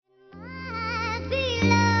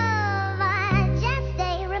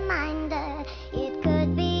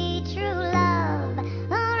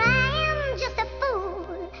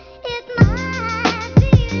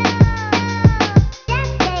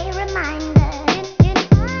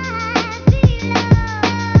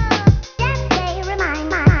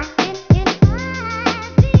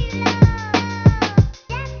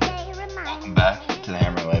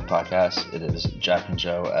It is Jack and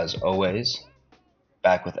Joe, as always,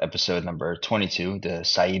 back with episode number 22, the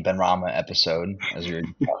Saeed Ben Rama episode, as we were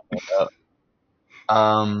talking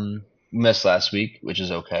about. Missed last week, which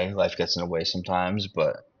is okay. Life gets in the way sometimes,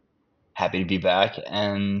 but happy to be back,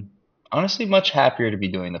 and honestly, much happier to be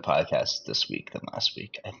doing the podcast this week than last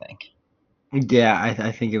week, I think. Yeah,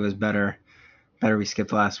 I think it was better we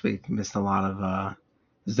skipped last week. Missed a lot of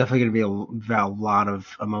there's definitely going to be a lot of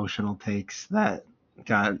emotional takes that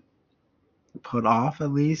got put off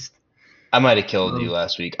at least. I might have killed you Um,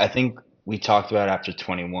 last week. I think we talked about after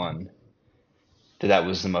 21 that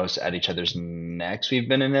was the most at each other's necks we've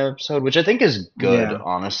been in an episode, which I think is good, yeah.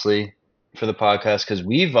 honestly, for the podcast because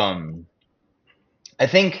I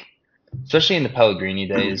think especially in the Pellegrini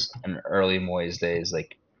days and early Moyes days,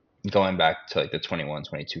 like going back to like the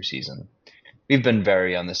 21-22 season, we've been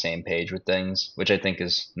very on the same page with things, which I think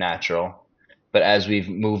is natural. But as we've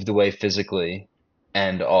moved away physically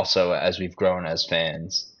and also as we've grown as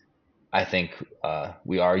fans, I think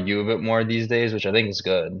we argue a bit more these days, which I think is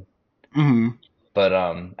good. hmm But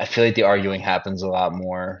I feel like the arguing happens a lot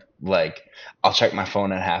more. Like I'll check my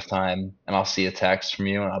phone at halftime and I'll see a text from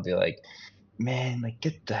you and I'll be like, "Man, like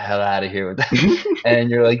get the hell out of here with that." And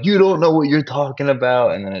you're like, "You don't know what you're talking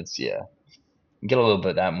about." And then it's yeah, get a little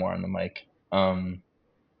bit of that more on the mic. Um,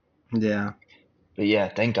 Yeah. but yeah,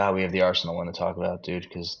 thank God we have the Arsenal win to talk about, dude,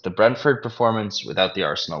 because the Brentford performance without the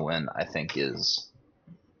Arsenal win, I think is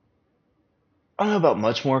I don't know about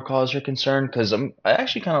much more cause for concern because I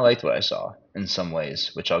actually kind of liked what I saw in some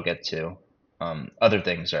ways, which I'll get to. Other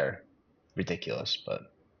things are ridiculous, but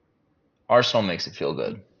Arsenal makes it feel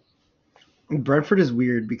good. Brentford is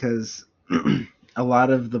weird because a lot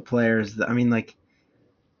of the players that, I mean, like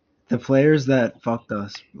the players that fucked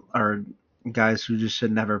us are guys who just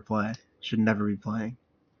should never play, should never be playing.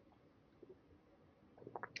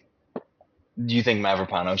 Do you think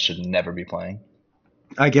Mavropanos should never be playing?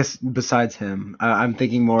 I guess besides him, I'm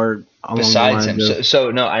thinking more along the Besides lines him, of.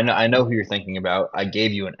 so no, I know who you're thinking about. I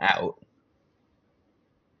gave you an out.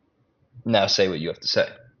 Now say what you have to say.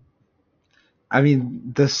 I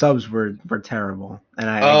mean, the subs were terrible, and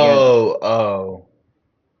I get Oh.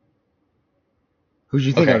 who do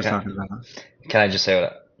you think I Okay, was talking about? can I just say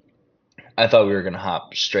what I thought we were gonna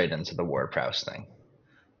hop straight into the Ward Prowse thing.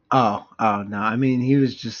 Oh no, I mean he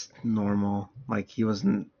was just normal. Like he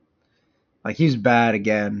wasn't like he was bad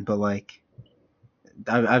again, but like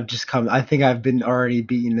I've just come. I think I've been already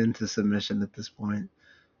beaten into submission at this point.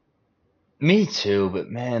 Me too, but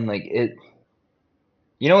man, like it.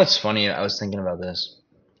 You know what's funny? I was thinking about this.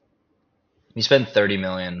 We spent 30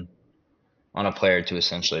 million on a player to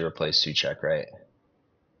essentially replace Suchek, right?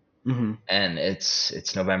 hmm And it's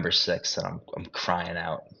November 6th, and I'm crying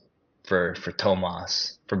out for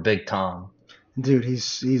Tomas, for Big Tom. Dude,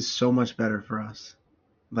 he's so much better for us.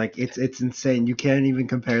 Like it's insane. You can't even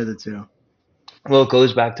compare the two. Well, it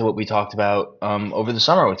goes back to what we talked about over the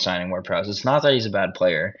summer with signing Ward-Prowse. It's not that he's a bad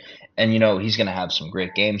player, and he's going to have some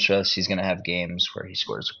great games for us. He's going to have games where he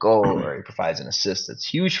scores a goal or he provides an assist that's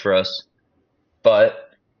huge for us. But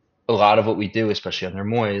a lot of what we do, especially under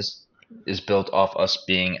Moyes, is built off us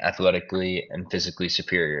being athletically and physically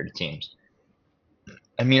superior to teams.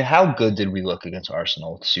 I mean, how good did we look against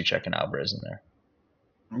Arsenal with Suchek and Alvarez in there?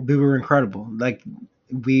 We were incredible. Like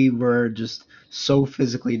we were just so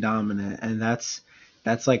physically dominant, and that's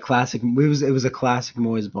like classic. It was a classic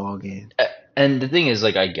Moyes ball game. And the thing is,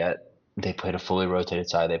 like, I get they played a fully rotated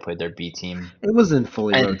side. They played their B team, It wasn't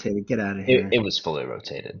fully and rotated. Get out of it, here. it was fully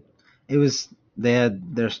rotated. It was they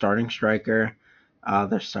had their starting striker,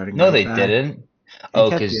 their starting No, right they back, didn't. and Oh,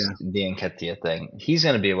 because Ketia. the Nketiah thing. He's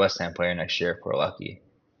going to be a West Ham player next year if we're lucky.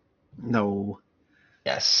 No,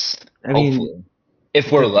 Yes, I mean hopefully.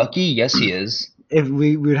 If we're if lucky, yes, he is. if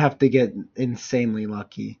we would have to get insanely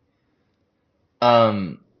lucky.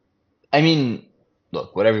 Um, I mean,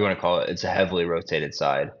 look, whatever you want to call it, it's a heavily rotated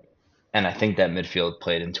side. And I think that midfield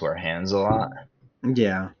played into our hands a lot,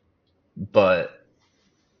 Yeah, but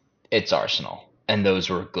it's Arsenal. And those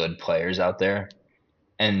were good players out there.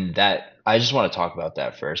 And that I just want to talk about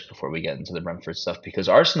that first before we get into the Brentford stuff because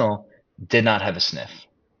Arsenal did not have a sniff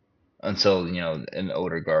until, an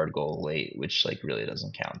Odegaard goal late, which like really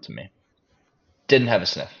doesn't count to me. Didn't have a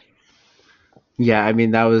sniff. yeah. I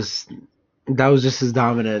mean that was just as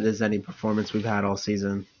dominant as any performance we've had all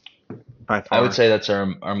season by I would far. say that's our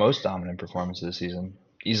most dominant performance of the season,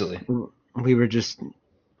 easily. We were just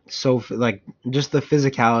like just the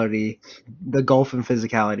physicality, the gulf in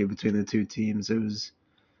physicality between the two teams. It was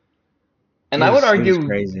And it I would was it was argue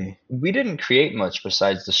crazy. we didn't create much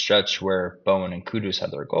besides the stretch where Bowen and Kudus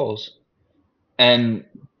had their goals. And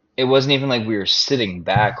it wasn't even like we were sitting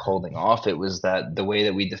back holding off. It was that the way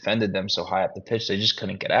that we defended them so high up the pitch, they just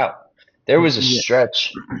couldn't get out. There was a Yeah,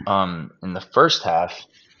 stretch in the first half,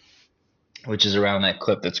 which is around that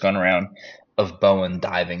clip that's gone around of Bowen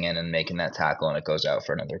diving in and making that tackle and it goes out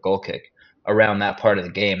for another goal kick. Around that part of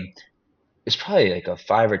the game, it's probably like a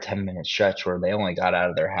 5 or 10 minute stretch where they only got out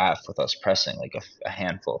of their half with us pressing like a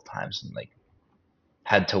handful of times and like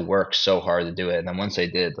had to work so hard to do it. And then once they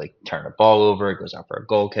did, like turn the ball over, it goes out for a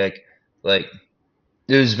goal kick. Like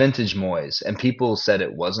it was vintage Moyes, and people said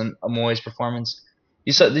it wasn't a Moyes performance.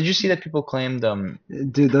 You saw? Did you see that people claimed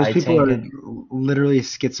dude, those high people are tanking? literally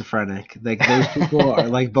schizophrenic. Like those people are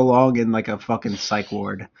like belong in like a fucking psych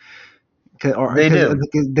ward. They Because do.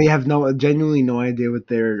 they have genuinely no idea what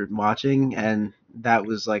they're watching, and that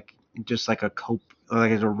was like just like a cope,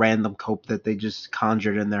 like as a random cope that they just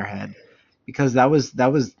conjured in their head, because that was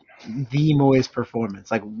the Moist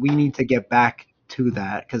performance. Like we need to get back to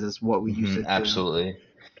that because it's what we used to do. Absolutely.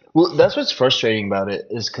 Well, that's what's frustrating about it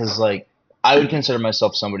is because like I would consider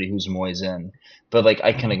myself somebody who's Moyes in, but like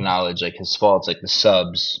I can acknowledge like his faults, like the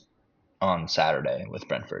subs on Saturday with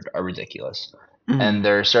Brentford are ridiculous. Mhm. And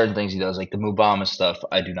there are certain things he does, like the Mubama stuff,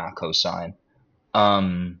 I do not co-sign.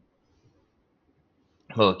 Um,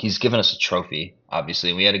 Look, he's given us a trophy,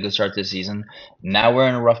 obviously. We had a good start this season. Now we're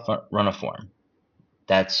in a rough run of form.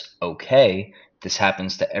 That's okay. This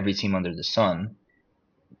happens to every team under the sun.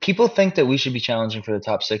 People think that we should be challenging for the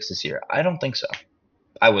top six this year. I don't think so.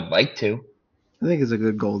 I would like to. I think it's a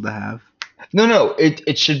good goal to have. No, no,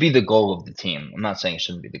 it should be the goal of the team. I'm not saying it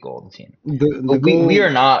shouldn't be the goal of the team. The But we goal,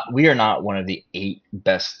 are not one of the eight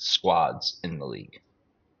best squads in the league.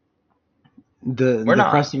 the We're the not.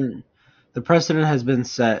 precedent, the precedent has been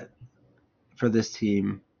set for this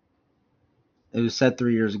team. It was set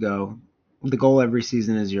 3 years ago. The goal every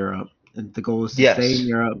season is Europe. The goal is to stay in Yes.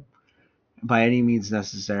 Europe by any means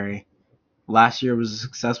necessary. Last year was a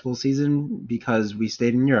successful season because we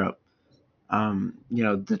stayed in Europe.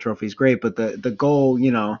 The trophy's great, but the goal,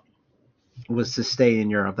 was to stay in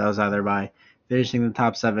Europe. That was either by finishing the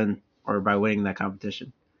top seven or by winning that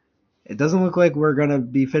competition. It doesn't look like we're gonna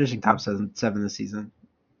be finishing top seven this season.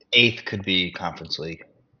 Eighth could be Conference League,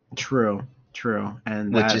 True, true,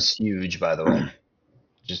 and which that is huge, by the way.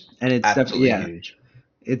 Just and it's definitely, absolutely yeah, huge.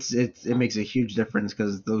 it makes a huge difference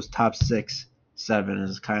because those top six, seven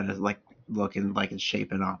is kind of like looking like it's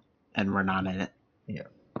shaping up, and we're not in it. Yeah.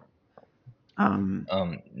 Um,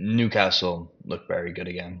 Newcastle looked very good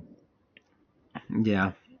again.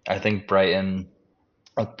 yeah, I think Brighton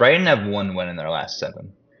have one win in their last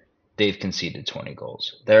seven. They've conceded 20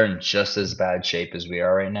 goals. They're in just as bad shape as we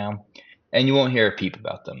are right now. And you won't hear a peep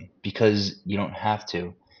about them because you don't have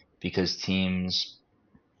to, because teams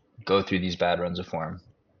go through these bad runs of form.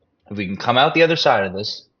 If we can come out the other side of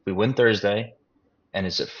this, if we win Thursday, and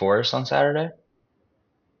is it Forest on Saturday?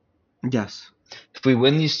 yes, If we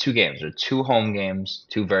win these two games, or two home games,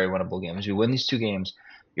 two very winnable games, we win these two games,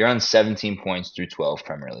 you're on 17 points through 12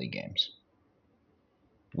 Premier League games,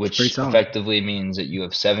 it's pretty which solid. effectively means that you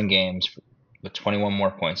have 7 games with 21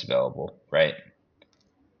 more points available, right?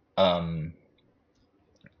 Um,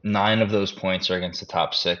 9 of those points are against the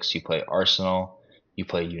top six. You play Arsenal, you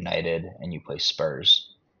play United, and you play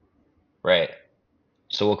Spurs, right?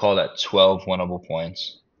 So we'll call that 12 winnable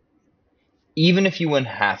points. Even if you win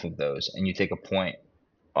half of those and you take a point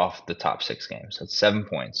off the top 6 games, that's 7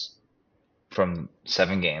 points from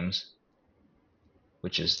 7 games,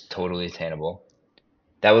 which is totally attainable.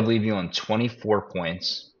 That would leave you on 24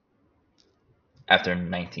 points after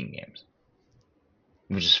 19 games,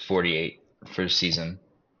 which is 48 for the season.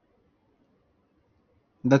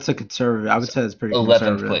 That's a conservative. I would So say that's pretty 11th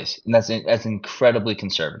conservative. place, and that's incredibly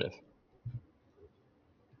conservative.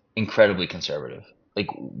 Incredibly conservative. Like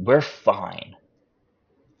we're fine.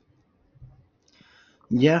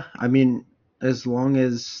 Yeah, I mean, as long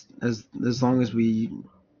as we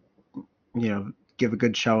give a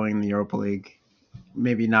good showing in the Europa League,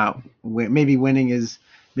 maybe not win, maybe winning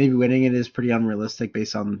it is pretty unrealistic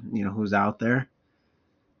based on who's out there.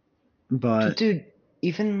 But But dude,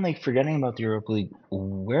 even like forgetting about the Europa League,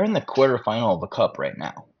 we're in the quarterfinal of the cup right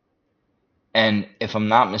now. And if I'm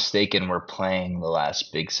not mistaken, we're playing the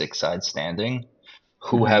last Big Six side standing,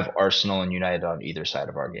 who mhm. have Arsenal and United on either side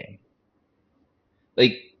of our game.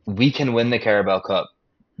 Like we can win the Carabao Cup.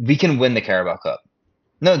 We can win the Carabao Cup.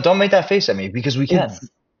 No, don't make that face at me because we can.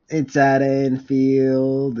 It's at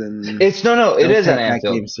Anfield, and It's no, it they'll is at take that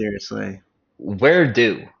game Anfield. seriously. We're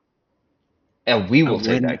due, and we A will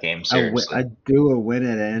take win, that game I seriously. do a win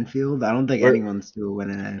at Anfield. I don't think We're anyone's do a win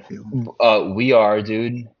at Anfield. we are,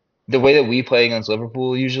 dude. The way that we play against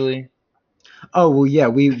Liverpool usually, Oh well, yeah,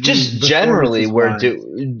 we Just performances wise,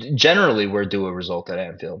 generally we're due a result at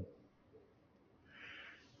Anfield.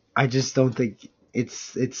 I just don't think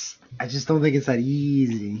I just don't think it's that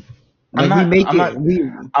easy. I'm Like we not make I'm it not we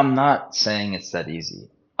I'm not saying it's that easy.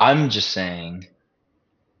 I'm just saying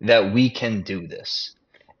that we can do this.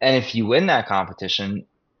 And if you win that competition,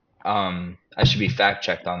 I should be fact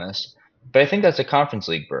checked on this, but I think that's a conference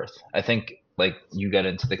league berth. I think like you get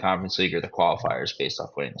into the conference league or the qualifiers based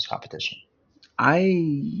off winning this competition.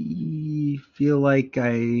 I feel like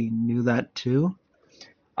I knew that too.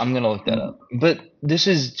 I'm gonna look that up. But this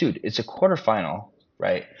is, dude, it's a quarterfinal,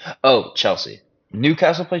 right? Oh, Chelsea.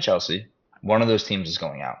 Newcastle play Chelsea. One of those teams is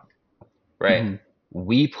going out, right? Mm-hmm.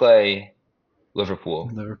 We play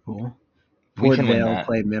Liverpool. Liverpool, We Port can win Vale that.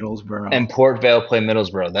 play Middlesbrough. And Port Vale play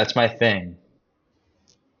Middlesbrough. That's my thing.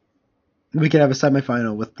 We could have a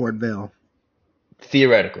semifinal with Port Vale.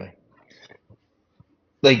 Theoretically.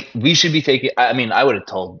 Like we should be taking I mean, I would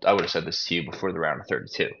have said this to you before the round of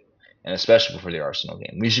 32, and especially before the Arsenal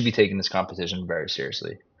game. We should be taking this competition very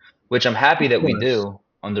seriously, which I'm happy Of that we course. do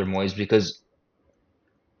under Moyes because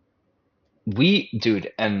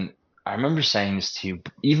dude, and I remember saying this to you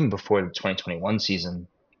even before the 2021 season,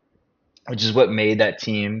 which is what made that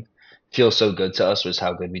team feel so good to us was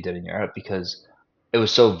how good we did in Europe because it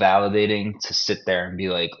was so validating to sit there and be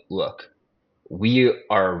like, look, we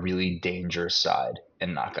are a really dangerous side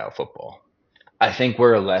in knockout football. I think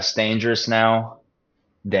we're less dangerous now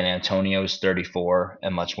than Antonio's 34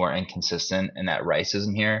 and much more inconsistent, and that Rice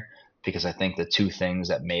isn't here because I think the two things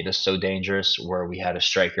that made us so dangerous were we had a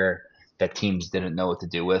striker that teams didn't know what to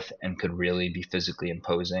do with and could really be physically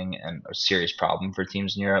imposing and a serious problem for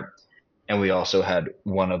teams in Europe. And we also had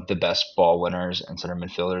one of the best ball winners and center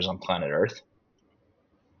midfielders on planet Earth.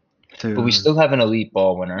 But we To still have an elite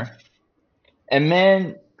ball winner. And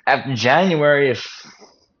man, after January, if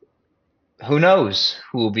who knows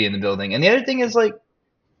who will be in the building. And the other thing is like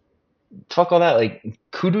fuck all that. Like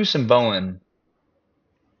Kudus and Bowen,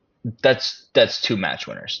 that's two match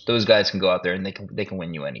winners. Those guys can go out there and they can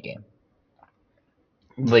win you any game.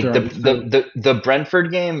 Like throw so the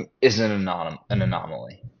Brentford game is an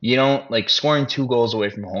anomaly. You don't like scoring two goals away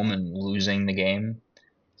from home and losing the game.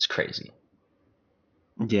 It's crazy,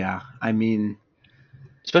 yeah. I mean,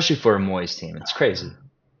 especially for a Moyes team. It's crazy.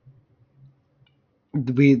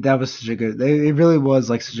 we that was such a good. It really was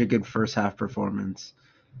like such a good first half performance.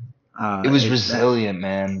 It was It that resilient,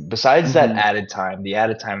 man. Besides that mhm. added time, the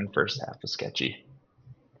added time in the first half was sketchy,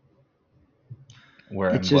 where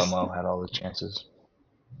It's just Emblemo had all the chances.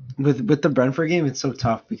 with the Brentford game, it's so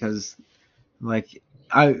tough because like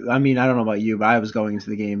I mean I don't know about you, but I was going into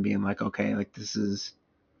the game being like, okay, like this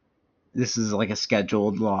is like a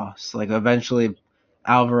scheduled loss. Like eventually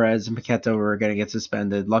Alvarez and Paqueta were gonna get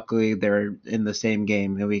suspended. Luckily they're in the same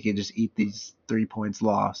game and we could just eat these 3 points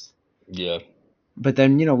lost. Yeah, But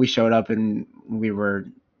then, we showed up and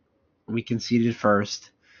we conceded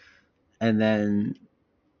first. And then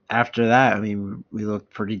after that, I mean, we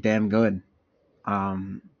looked pretty damn good.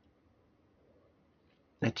 Um,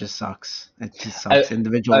 it just sucks. It just I sucks.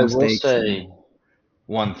 Individual I will mistakes and say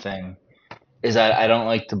one thing is that I don't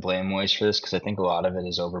like to blame Moyes for this because I think a lot of it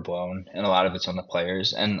is overblown and a lot of it's on the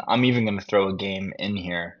players. And I'm even going to throw a game in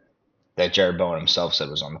here that Jared Bowen himself said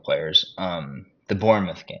was on the players. The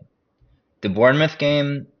Bournemouth game. The Bournemouth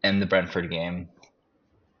game and the Brentford game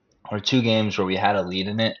are two games where we had a lead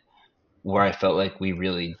in it, where I felt like we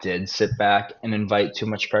really did sit back and invite too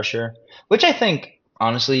much pressure, which I think,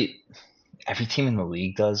 honestly, every team in the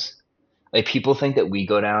league does. Like people think that we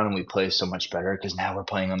go down and we play so much better because now we're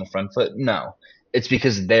playing on the front foot. No, it's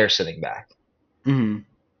because they're sitting back. mhm.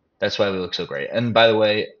 That's why we look so great. And by the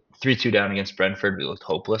way, 3-2 down against Brentford, we looked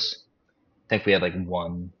hopeless. I think we had like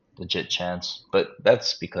one legit chance, but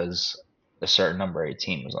that's because a certain number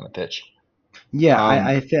 18 was on the pitch. Yeah,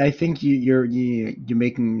 Um, I think you're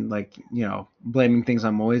making like blaming things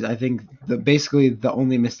on Moyes. I think basically the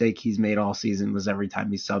only mistake he's made all season was every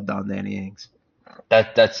time he subbed on Danny Ings.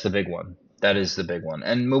 that's the big one. That is the big one.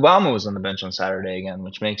 And Mubama was on the bench on Saturday again,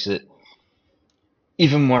 which makes it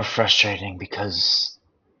even more frustrating because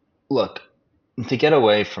look, to get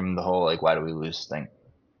away from the whole like why do we lose thing,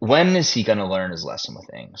 when is he gonna learn his lesson with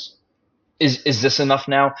things? Is this enough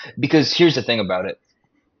now? Because here's the thing about it.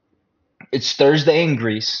 It's Thursday in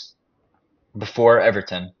Greece before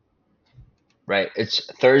Everton, right? It's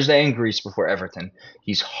Thursday in Greece before Everton.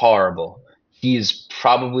 He's horrible. He is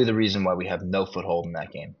probably the reason why we have no foothold in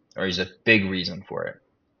that game, or he's a big reason for it.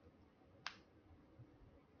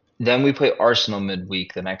 Then we play Arsenal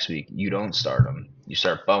midweek the next week. You don't start him. You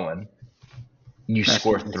start Bowen. You That's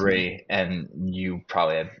score ridiculous. three, and you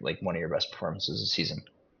probably have like one of your best performances this season.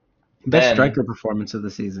 Best Then striker performance of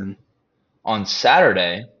the season. on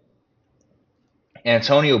Saturday,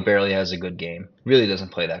 Antonio barely has a good game. Really doesn't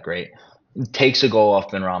play that great. Takes a goal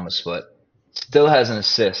off Benrahma's foot. Still has an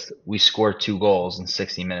assist. We scored 2 goals in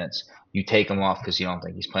 60 minutes. You take him off because you don't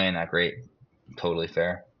think he's playing that great. Totally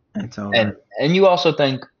fair. It's And over. and you also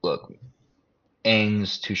think, look,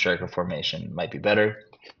 Ings two striker formation might be better.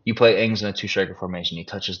 You play Ings in a two striker formation. He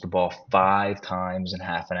touches the ball 5 times in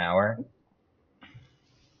half an hour.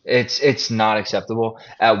 It's not acceptable.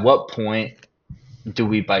 At what point do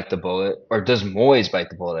we bite the bullet, or does Moyes bite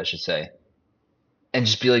the bullet? I should say, and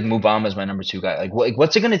just be like, Mubama is my number 2 guy.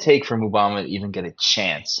 What's it going to take for Mubama to even get a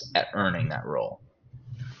chance at earning that role?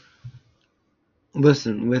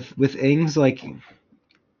 Listen, with Ings, like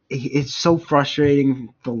it's so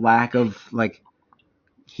frustrating the lack of like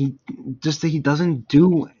he just he doesn't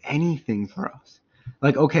do anything for us.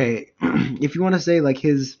 Like okay, if you want to say like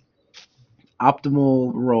his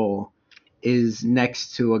optimal role is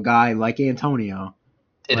next to a guy like Antonio,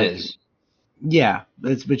 It like is. yeah,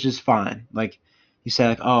 it's which is fine. Like you say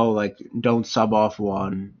like oh like don't sub off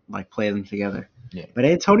one, like play them together. Yeah. But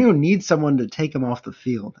Antonio needs someone to take him off the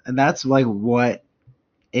field, and that's like what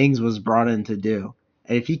Ings was brought in to do.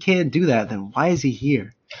 And if he can't do that, then why is he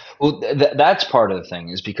here? Well, that's part of the thing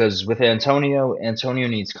is because with Antonio, Antonio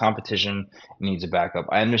needs competition, he needs a backup.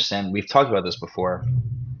 I understand. We've talked about this before,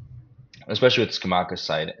 especially with Skamaka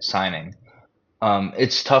signing.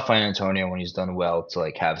 It's tough on Antonio when he's done well to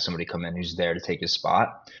like have somebody come in who's there to take his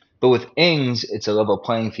spot. But with Ings, it's a level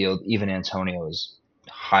playing field. Even Antonio is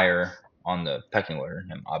higher on the pecking order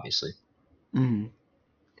than him, obviously. Mm.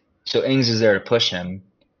 So Ings is there to push him,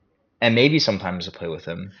 and maybe sometimes to play with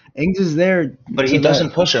him, Ings is there but he so that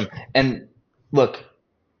doesn't push him. And look,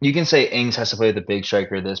 you can say Ings has to play with the big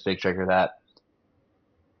striker, this big striker, that.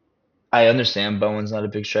 I understand Bowen's not a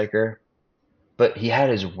big striker, but he had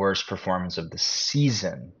his worst performance of the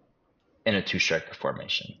season in a two striker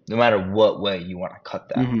formation. No matter what way you want to cut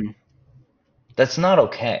that, mhm. that's not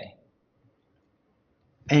okay.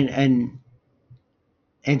 And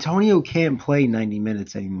Antonio can't play 90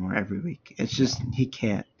 minutes anymore every week. It's No. just he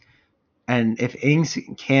can't. And if Ings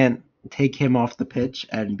can't take him off the pitch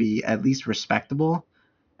and be at least respectable,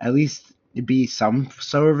 at least be some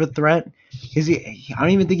sort of a threat, because I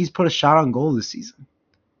don't even think he's put a shot on goal this season.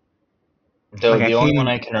 Though Like I the can't only one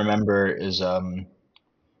I even. can remember is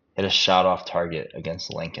hit a shot off target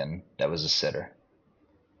against Lincoln that was a sitter,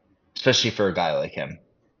 especially for a guy like him.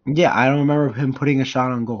 Yeah, I don't remember him putting a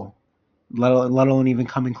shot on goal, let alone even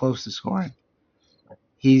coming close to scoring.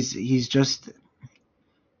 He's just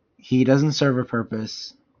he doesn't serve a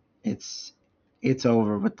purpose. It's it's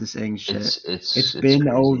over with this Ings shit. It's It's been crazy.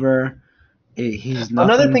 over. He's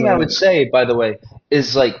Another nothing thing but I a. would say, by the way,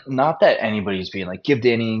 is like not that anybody's being like give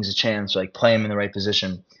Danny Ings a chance, like play him in the right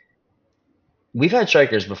position. We've had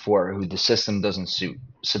strikers before who the system doesn't suit.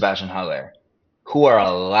 Sebastian Haller, who are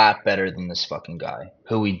a lot better than this fucking guy,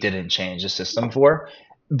 who we didn't change the system for.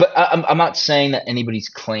 But I'm not saying that anybody's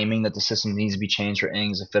claiming that the system needs to be changed for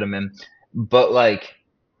Ings to fit him in. But like,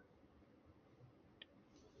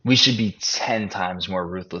 we should be 10 times more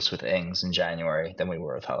ruthless with Ings in January than we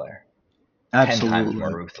were with Haller. 10 times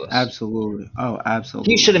more Absolutely, ruthless. absolutely. Oh,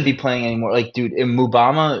 He shouldn't absolutely. be playing anymore. Like, dude,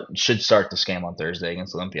 Mubama should start this game on Thursday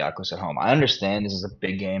against Olympiacos at home. I understand this is a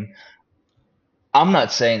big game. I'm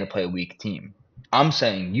not saying to play a weak team. I'm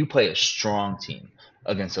saying you play a strong team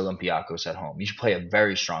against Olympiacos at home. You should play a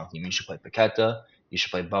very strong team. You should play Paqueta. You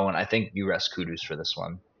should play Bowen. I think you rest Kudus for this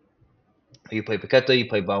one. You play Paqueta, you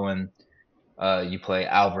play Bowen, you play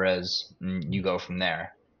Alvarez, and you go from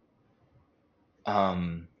there.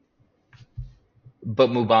 Um, but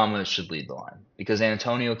Mubama should lead the line because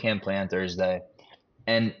Antonio can't play on Thursday,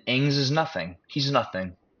 and Ings is nothing. He's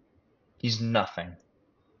nothing. He's nothing.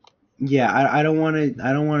 Yeah, I don't want to.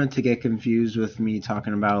 I don't want it to get confused with me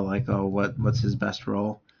talking about like, oh, what's his best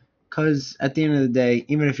role? Because at the end of the day,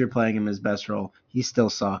 even if you're playing him his best role, he still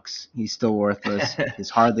sucks. He's still worthless. He's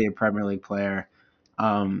hardly a Premier League player.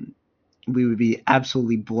 Um, we would be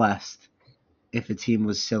absolutely blessed if a team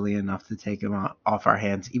was silly enough to take him off our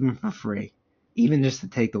hands, even for free, even just to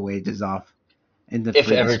take the wages off and to If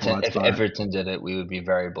free the Everton squad if spot. Everton did it, we would be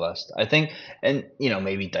very blessed. I think, and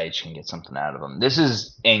maybe Deitch can get something out of him. This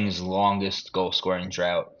is Ings' longest goal scoring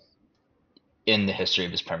drought in the history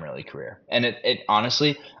of his Premier League career, and it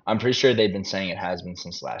honestly, I'm pretty sure they've been saying it has been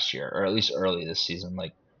since last year, or at least early this season.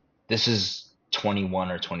 Like this is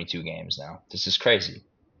 21 or 22 games now. This is crazy.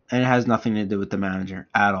 And it has nothing to do with the manager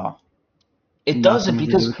at all. It doesn't Nothing to do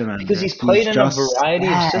because with the he's manager. He's played in a just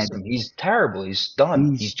variety of bad. systems. He's terrible. He's done.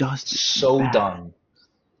 He's He's just so bad. done.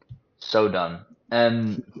 So done.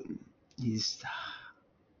 And He's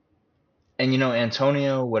And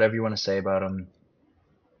Antonio, whatever you want to say about him,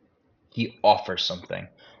 he offers something.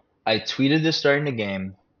 I tweeted this during the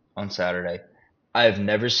game on Saturday. I have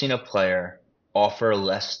never seen a player offer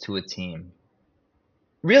less to a team,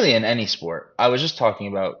 really in any sport. I was just talking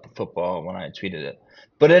about football when I tweeted it,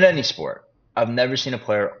 but in any sport, I've never seen a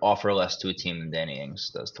player offer less to a team than Danny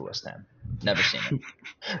Ings does to West Ham. Never seen it.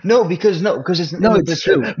 No, because it's No, no, it's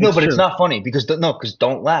true. It's but it's true. not funny because no, because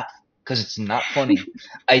don't laugh because it's not funny.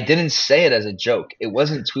 I didn't say it as a joke. It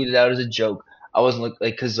wasn't tweeted out as a joke. I wasn't like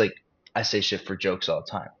because I say shit for jokes all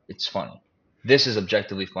the time. It's funny. This is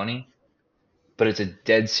objectively funny, but it's a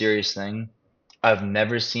dead serious thing. I've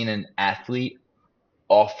never seen an athlete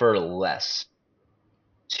offer less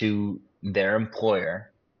to their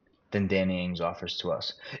employer than Danny Ings offers to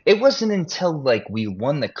us. It wasn't until we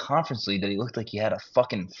won the conference league that he looked like he had a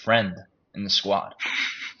fucking friend in the squad.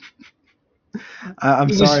 I'm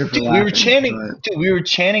It was sorry for dude, laughing, but we were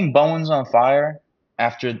chanting Bowen's on fire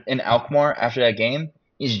after in Alkmaar after that game.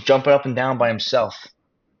 He's jumping up and down by himself.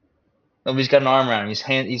 Nobody's got an arm around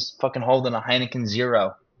him. He's fucking holding a Heineken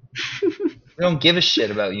Zero. We don't give a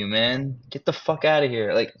shit about you, man. Get the fuck out of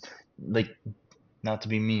here. Like not to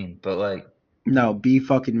be mean, but no, be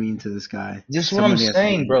fucking mean to this guy. just what I'm Somebody has to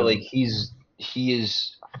saying, beat bro. him. He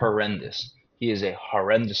is horrendous. He is a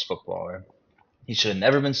horrendous footballer. He should have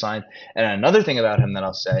never been signed. And another thing about him that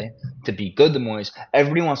I'll say, to be good to Moyes,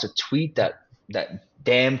 everybody wants to tweet that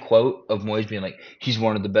damn quote of Moyes being like, he's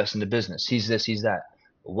one of the best in the business. He's this, he's that.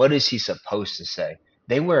 What is he supposed to say?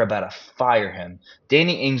 They were about to fire him.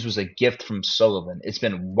 Danny Ings was a gift from Sullivan. It's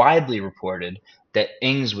been widely reported that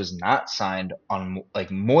Ings was not signed on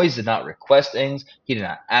Moyes did not request Ings. He did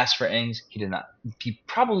not ask for Ings. He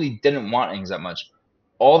probably didn't want Ings that much.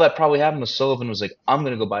 All that probably happened was Sullivan was like, I'm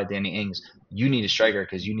gonna go buy Danny Ings. You need a striker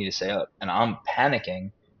because you need to stay up. And I'm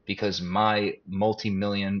panicking because my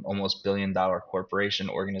multi-million, almost billion-dollar corporation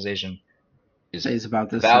organization is He's about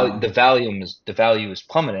the to value sell. the value is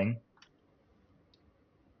plummeting.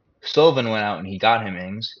 Sullivan went out and he got him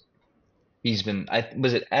Ings. He's been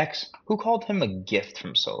was it X? Who called him a gift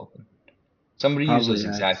from Sullivan? Somebody used Probably those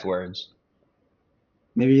exact X. words.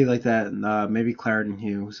 Maybe like that. Maybe Clarendon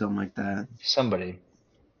Hugh, something like that. Somebody.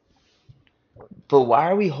 But why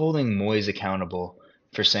are we holding Moyes accountable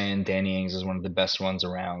for saying Danny Ings is one of the best ones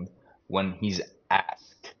around when he's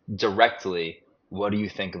asked directly, what do you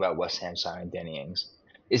think about West Ham signing Danny Ings?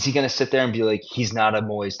 Is he going to sit there and be like, he's not a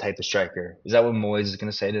Moyes type of striker? Is that what Moyes is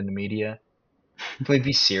going to say to the media? Can we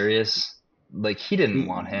be serious? He didn't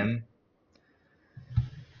want him.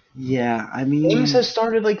 Yeah, I Ings mean, has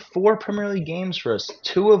started 4 Premier League games for us.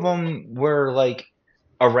 Two of them were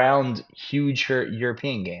around huge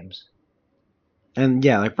European games. and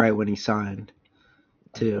yeah, like right when he signed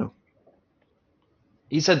too,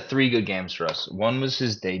 He's had 3 good games for us. One was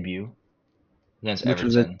his debut against which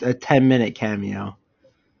was a, Everton, a 10-minute cameo,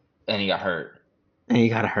 and he got hurt, and he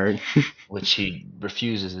got hurt. which he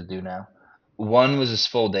refuses to do now. One was his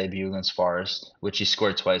full debut against Forest, which he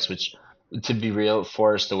scored twice, which, to be real,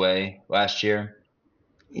 Forest away last year,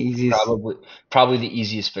 Easiest, probably the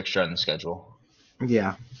easiest fixture on the schedule.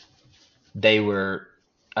 yeah. They were,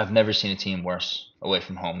 I've never seen a team worse away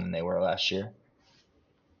from home than they were last year.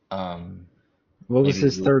 Um, What was maybe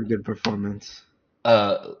his third good performance?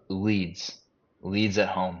 Leeds, Leeds at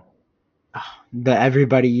home. The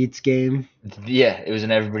everybody eats game, Yeah, it was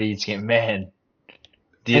an everybody eats game. Man,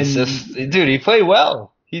 the assist, and dude, he played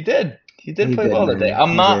well. He did. He did he play did, well that day. man.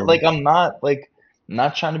 He did. I'm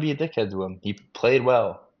not trying to be a dickhead to him. He played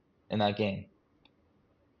well in that game.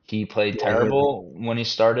 He played Yeah, he, terrible when he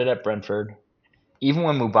started at Brentford. Even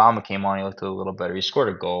when Mubama came on, he looked a little better. He scored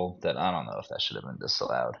a goal that I don't know if that should have been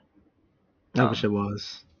disallowed. I wish it Um,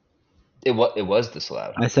 was. it was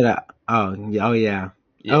disallowed. I said, oh, yeah, oh yeah.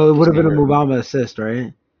 Yeah, Oh, it would because have been a Mubama assist,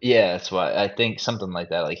 right? yeah, that's why I think something like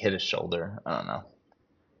that, hit his shoulder. I don't know.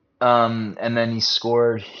 And then he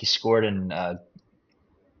scored. He scored in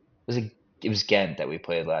was it was Ghent that we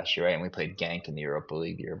played last year, right? And we played Genk in the Europa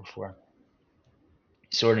League the year before.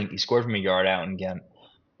 He scored from a yard out in Ghent,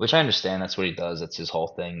 which I understand. That's what he does. That's his whole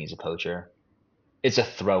thing. He's a poacher. It's a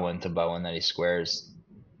throw in to Bowen that he squares.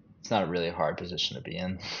 It's not really a hard position to be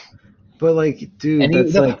in. But like, dude, And he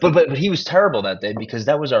that's no, like, but he was terrible that day because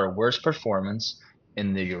that was our worst performance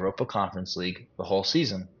in the Europa Conference League the whole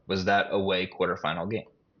season. Was that away quarterfinal game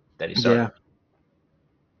that he started?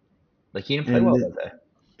 yeah. He didn't play well And that day.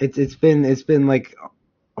 it's been like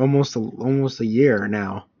almost a year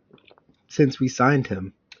now since we signed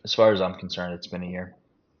him. As far as I'm concerned, it's been a year.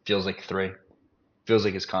 Feels like 3. Feels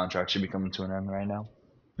like his contract should be coming to an end right now.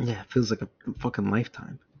 Yeah, it feels like a fucking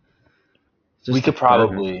lifetime. We Just could like forever.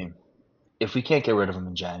 probably if we can't get rid of him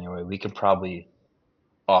in January, we could probably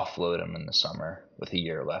offload him in the summer with a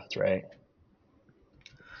year left, right?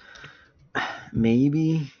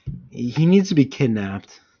 Maybe he needs to be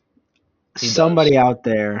kidnapped. He does. Somebody out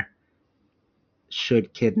there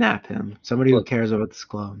should kidnap him. Somebody who Look, cares about this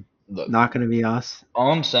club. look. Not gonna be us.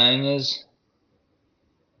 All I'm saying is,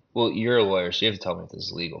 well, you're a lawyer, so you have to tell me if this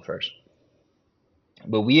is legal first.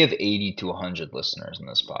 But we have 80 to 100 listeners in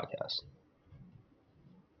this podcast.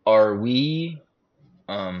 Are we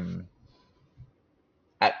um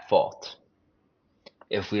at fault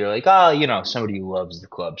if we are like, oh, somebody who loves the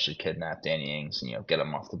club should kidnap Danny Ings and get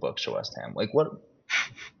him off the books for West Ham? Like, what?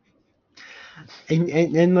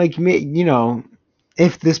 And like me,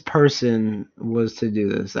 if this person was to do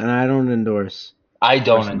this, and I don't endorse I the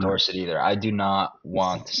don't person that endorse it either. I do not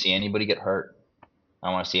want to see anybody get hurt. I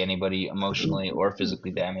don't want to see anybody emotionally or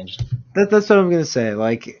physically damaged. that's what I'm gonna say.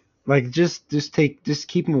 Just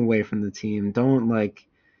keep him away from the team. Don't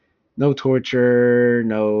no torture,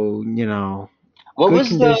 no What good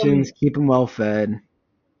was the? conditions. Keep him well fed.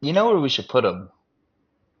 You know where we should put him?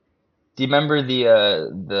 Do you remember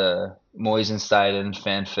the Moisenstein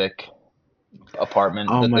fanfic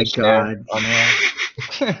apartment Oh that they my share god. on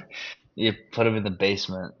here? You put him in the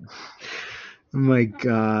basement Oh my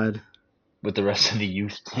god. with the rest of the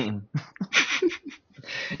youth team.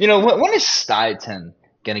 When is Stuyton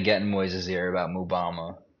gonna get in Moises' ear about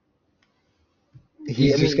Mubama? I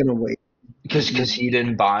He's just mean, gonna wait. because he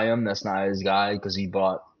didn't buy him. That's not his guy. Because he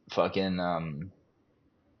bought fucking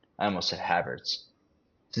I almost said Havertz.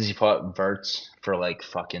 Since he bought Verts for like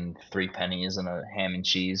fucking 3 pennies and a ham and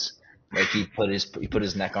cheese. Like he put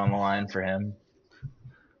his neck on the line for him.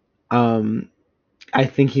 Um, I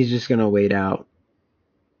think he's just gonna wait out.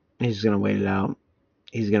 He's just gonna wait it out.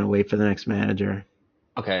 He's gonna wait for the next manager.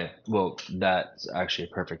 Okay, well that's actually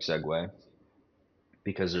a perfect segue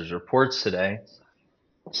because there's reports today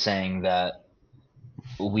saying that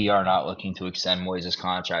we are not looking to extend Moises'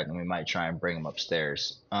 contract and we might try and bring him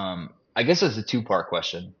upstairs. I guess it's a two-part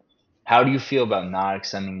question. How do you feel about not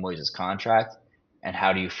extending Moises' contract? And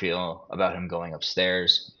how do you feel about him going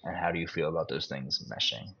upstairs? And how do you feel about those things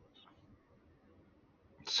meshing?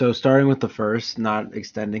 So starting with the first, not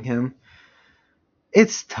extending him,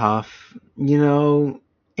 it's tough.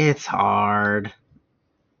 It's hard.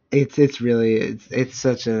 It's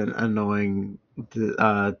such an annoying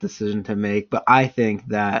decision to make. But I think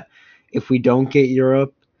that if we don't get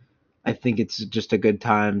Europe, I think it's just a good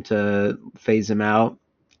time to phase him out.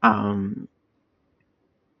 Um,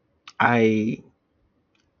 I,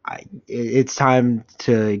 it's time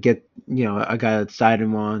to get a guy that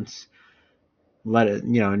Steiden wants. Let it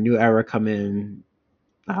a new era come in.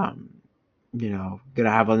 Um,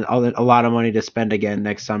 gonna have a lot of money to spend again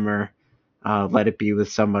next summer. Let it be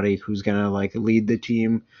with somebody who's gonna lead the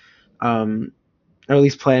team, or at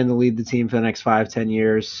least plan to lead the team for the next 5-10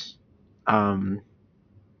 years. Um,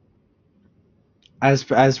 as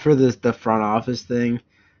for the front office thing,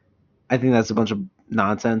 I think that's a bunch of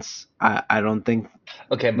nonsense. I don't think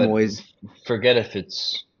Okay, but Moyes. forget if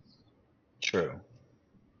it's true.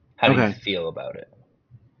 How do you Okay, feel about it?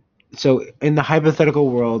 so in the hypothetical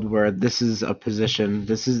world where this is a position,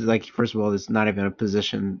 this is first of all, it's not even a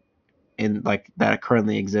position in that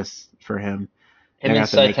currently exists for him. Him They're gonna and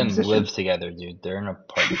have to make a Stuyton live position. together, dude. They're in an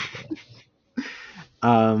apartment together.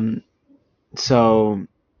 Um, so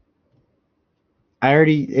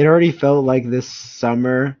it already felt like this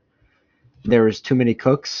summer there was too many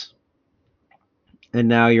cooks, and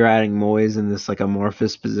now you're adding Moyes in this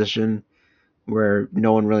amorphous position where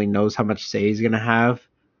no one really knows how much say he's gonna have,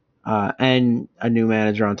 and a new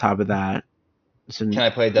manager on top of that. So Can I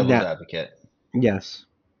play devil's that advocate? yes,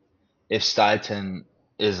 If Stuyton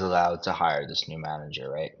is allowed to hire this new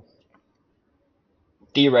manager, right?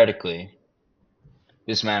 Theoretically,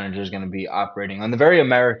 this manager is going to be operating on the very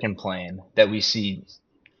American plane that we see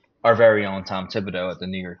our very own Tom Thibodeau at the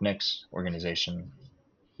New York Knicks organization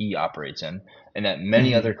he operates in, and that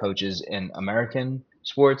many hmm other coaches in American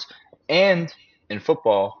sports and in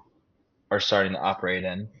football are starting to operate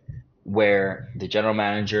in, where the general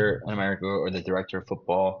manager in America or the director of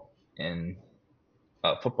football in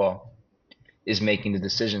football is making the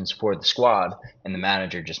decisions for the squad, and the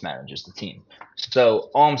manager just manages the team. So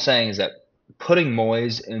all I'm saying is that putting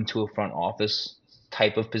Moyes into a front office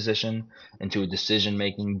type of position, into a decision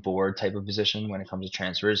making board type of position when it comes to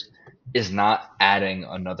transfers, is not adding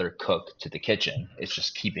another cook to the kitchen. It's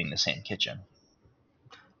just keeping the same kitchen.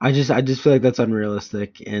 I just feel like that's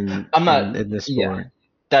unrealistic I'm not. in this Yeah, sport.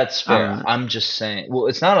 that's fair. Uh, I'm just saying. Well,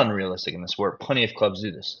 it's not unrealistic in the sport. Plenty of clubs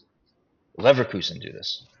do this. Leverkusen do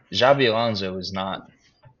this. Xabi Alonso is not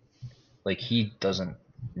like he doesn't.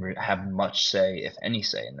 have much say, if any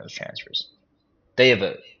say, in those transfers. They have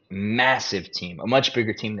a massive team, a much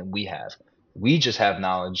bigger team than we have. We just have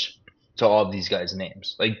knowledge to all of these guys'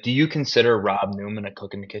 names. Like, do you consider Rob Newman a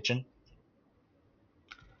cook in the kitchen?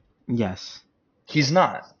 Yes, He's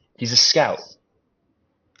not. He's a scout.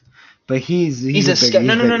 but He's a scout.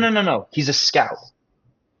 No, he's no, no, big no, no, no. He's a scout.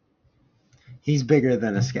 he's bigger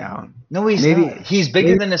than a scout. No, he's not. Maybe He's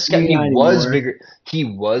bigger maybe than a scout. maybe He not was anymore. bigger. He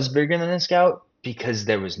was bigger than a scout because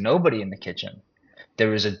there was nobody in the kitchen. There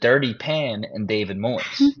was a dirty pan and David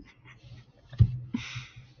Moyes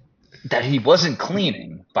that he wasn't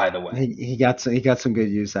cleaning, by the way. He got some good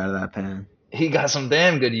use out of that pan. He got some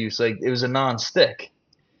damn good use. Like, it was a non-stick.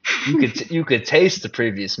 You could taste the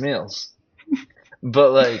previous meals.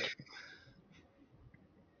 But like,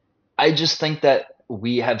 I just think that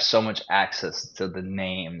we have so much access to the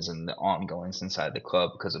names and the ongoings inside the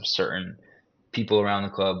club because of certain people around the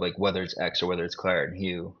club, like whether it's X or whether it's Claire and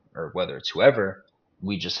Hugh or whether it's whoever.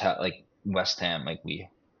 We just have like West Ham, like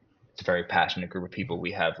it's a very passionate group of people.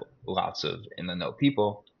 We have lots of in the know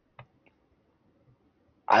people.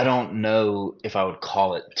 I don't know if I would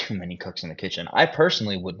call it too many cooks in the kitchen. I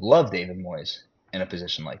personally would love David Moyes in a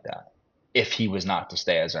position like that if he was not to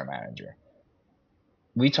stay as our manager.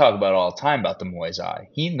 We talk about all the time about the Moyes eye.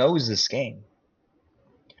 He knows this game.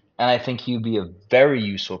 And I think he'd be a very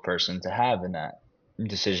useful person to have in that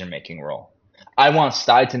decision making role. I want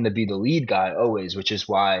Stuyton to be the lead guy always, which is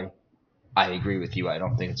why I agree with you. I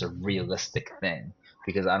don't think it's a realistic thing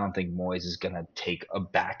because I don't think Moyes is going to take a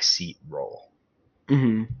backseat role.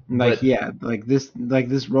 Like But yeah, like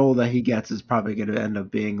this role that he gets is probably going to end up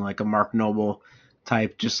being like a Mark Noble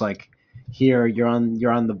type, just like here you're on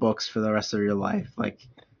the books for the rest of your life. Like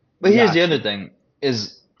but here's the gotcha. other thing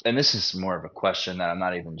is, and this is more of a question that I'm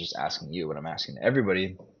not even just asking you, but I'm asking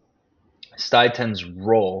everybody. Stuyton's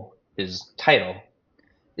role, his title,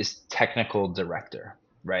 is technical director,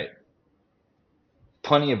 right?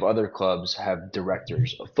 Plenty of other clubs have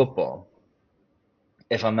directors of football.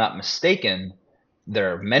 If I'm not mistaken,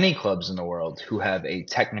 there are many clubs in the world who have a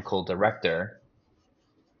technical director.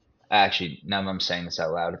 Actually, now that I'm saying this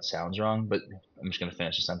out loud, it sounds wrong, but I'm just going to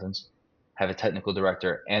finish the sentence. Have a technical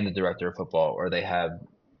director and the director of football, or they have,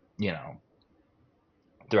 you know,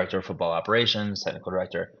 director of football operations, technical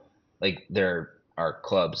director. Like, there are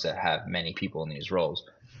clubs that have many people in these roles.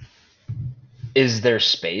 Is there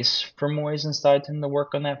space for Moyes and Stuyton to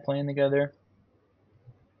work on that plan together?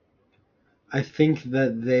 I think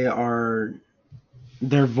that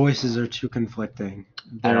their voices are too conflicting.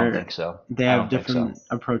 I don't think so. They I have don't think so. different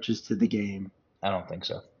approaches to the game. I don't think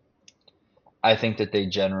so. I think that they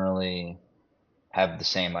generally have the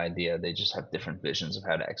same idea. They just have different visions of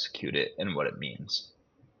how to execute it and what it means.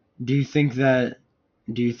 Do you think that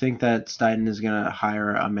do you think that Steiden is going to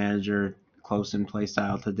hire a manager close in play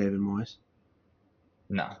style to David Moyes?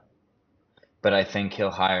 No. But I think he'll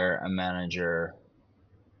hire a manager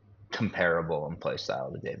comparable in play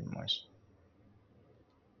style to David Moyes.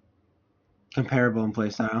 Comparable in play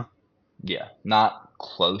style. Yeah. Not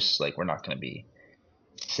close. Like, we're not going to be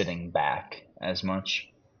sitting back as much.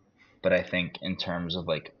 But I think in terms of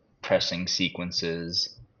like pressing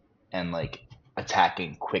sequences and like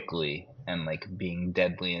attacking quickly and like being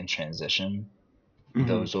deadly in transition, Hmm.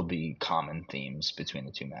 those will be common themes between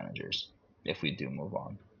the two managers if we do move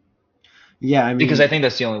on. Yeah, I Because I mean, think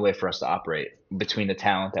that's the only way for us to operate between the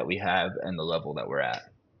talent that we have and the level that we're at.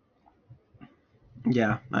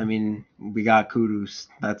 yeah, I mean, we got Kudus.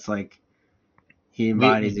 That's like he We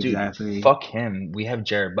embodies dude, exactly. fuck him. We have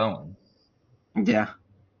Jared Bowen, Yeah,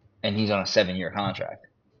 and he's on a 7-year contract.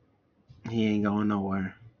 he ain't going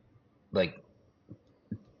nowhere. Like,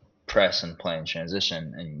 press and play in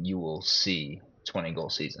transition, and you will see 20 goal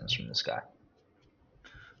seasons from this guy.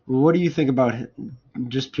 Well, what do you think about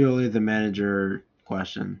just purely the manager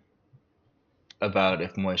question? About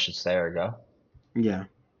if Moy should stay or go. Yeah.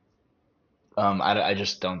 I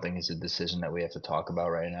just don't think it's a decision that we have to talk about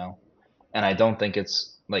right now, and I don't think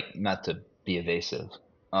it's like not to be evasive.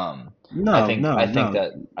 Um, No, no, no.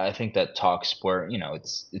 I think that Talk Sport,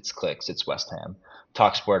 it's clicks, it's West Ham.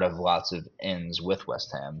 Talk Sport have lots of ins with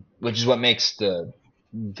West Ham, which is what makes the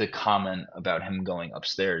comment about him going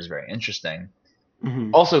upstairs very interesting.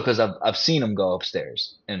 Hmm. Also, because I've seen him go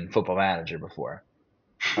upstairs in Football Manager before.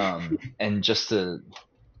 And just to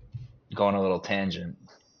go on a little tangent,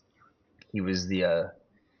 he was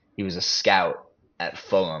he was a scout at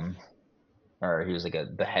Fulham, or he was like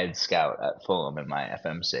the head scout at Fulham in my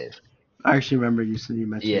FM save. I actually remember you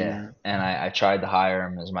mentioning Yeah, that. and I tried to hire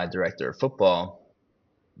him as my director of football,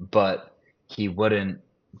 but he wouldn't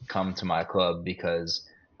come to my club because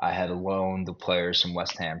I had loaned the players from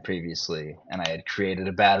West Ham previously, and I had created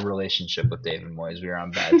a bad relationship with David Moyes. We were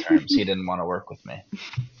on bad terms. He didn't want to work with me.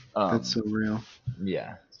 That's so Um, real.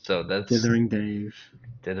 yeah, so that's Dithering Dave.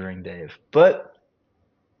 dithering Dave. But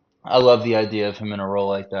I love the idea of him in a role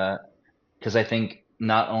like that because I think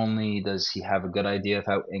not only does he have a good idea of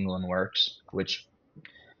how England works, which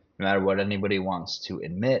no matter what anybody wants to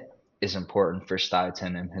admit is important for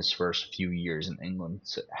Staunton in his first few years in England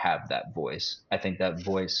to have that voice. I think that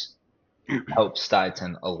voice helped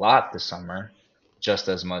Staunton a lot this summer, just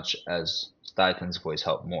as much as Staunton's voice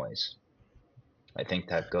helped Moyes. I think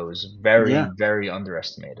that goes very, Yeah, very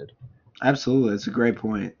underestimated. absolutely. It's a great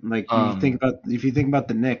point. Like Um, if you think about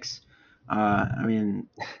the Knicks, I mean,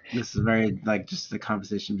 this is very like just a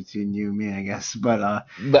conversation between you and me, I guess. But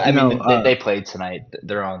but I you know, mean, they played tonight.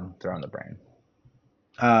 They're on the brain.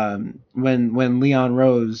 when Leon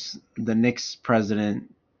Rose, the Knicks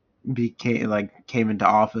president, came into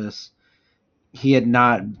office, he had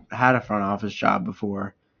not had a front office job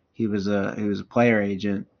before. He was a player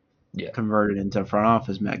agent Yeah, converted into a front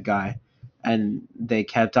office Met guy, and they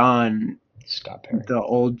kept on Scott Perry.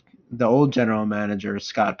 the old general manager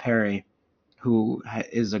Scott Perry, who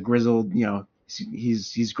is a grizzled,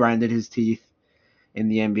 he's grinded his teeth in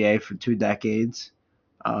the NBA for 2 decades.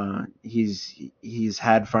 He's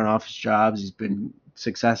had front office jobs. He's been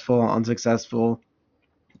successful, unsuccessful.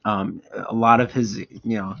 A lot of his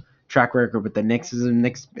track record with the Knicks is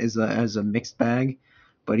a mixed bag,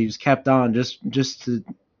 but he was kept on just to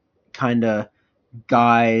kind of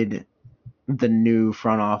guide the new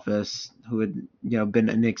front office who had been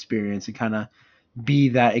inexperienced and kind of be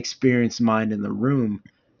that experienced mind in the room.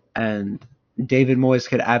 And David Moyes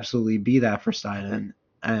could absolutely be that for Steinen,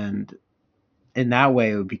 and in that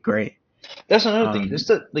way it would be great. That's another thing. Um, Just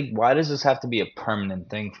to, like, why does this have to be a permanent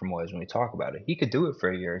thing for Moyes when we talk about it? He could do it for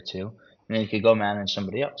a year or two, and then he could go manage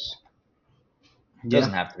somebody else. yeah,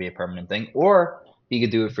 Doesn't have to be a permanent thing. Or he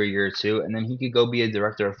could do it for a year or two, and then he could go be a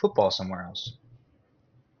director of football somewhere else.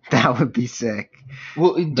 that would be sick.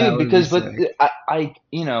 Well, That dude, would be because but sick.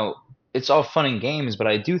 it's all fun and games, but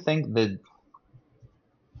I do think that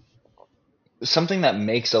something that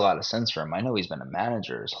makes a lot of sense for him. I know he's been a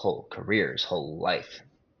manager his whole career, his whole life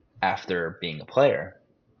after being a player.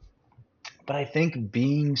 But I think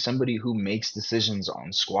being somebody who makes decisions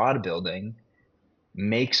on squad building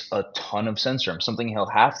makes a ton of sense for him. Something he'll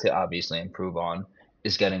have to obviously improve on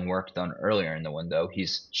is getting work done earlier in the window.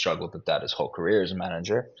 He's struggled with that his whole career as a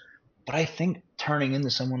manager. But I think turning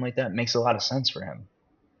into someone like that makes a lot of sense for him.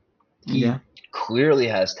 Yeah, He clearly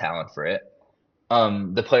has talent for it.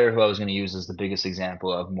 The player who I was going to use as the biggest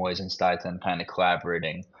example of Moyes and Stuyton kind of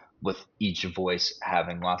collaborating with each voice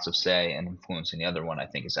having lots of say and influencing the other one, I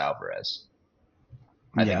think is Alvarez.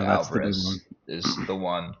 I think yeah, that's the big one. Alvarez is the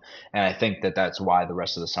one, and I think that that's why the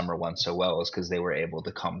rest of the summer went so well is because they were able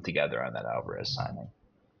to come together on that Alvarez signing.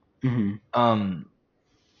 Hmm. Um,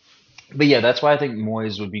 but yeah, that's why I think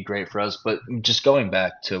Moyes would be great for us. But just going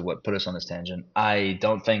back to what put us on this tangent, I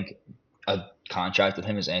don't think a contract with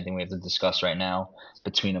him is anything we have to discuss right now.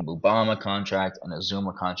 Between a Mubama contract and a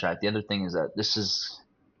Zuma contract, the other thing is that this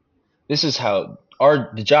is how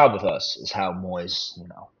the job with us is how Moyes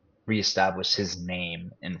reestablished his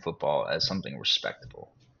name in football as something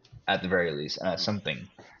respectable at the very least, and as something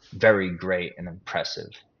very great and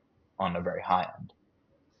impressive on a very high end.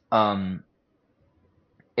 Um,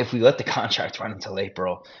 if we let the contract run until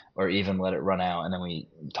April, or even let it run out, and then we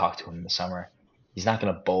talk to him in the summer, he's not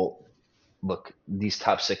going to bolt. Look, these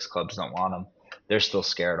top six clubs don't want him. They're still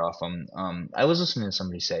scared off him. I was listening to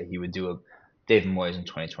somebody say he would do a David Moyes in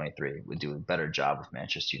 2023 would do a better job with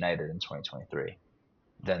Manchester United in 2023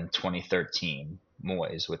 than 2013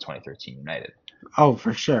 Moyes with 2013 United, Oh,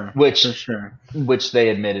 for sure, for which sure. which they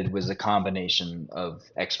admitted was a combination of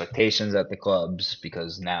expectations at the clubs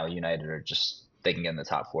because now United are just they can get in the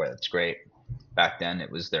top four. That's great. Back then,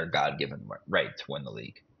 it was their God-given right to win the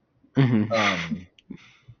league. Hmm. Um,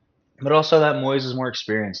 but also that Moyes is more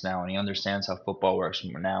experienced now and he understands how football works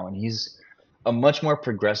more now, and he's a much more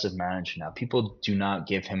progressive manager now. People do not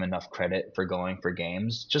give him enough credit for going for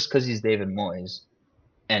games just because he's David Moyes,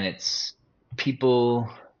 and it's people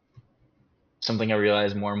something I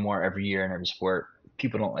realize more and more every year in every sport.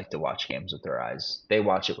 People don't like to watch games with their eyes. They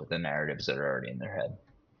watch it with the narratives that are already in their head.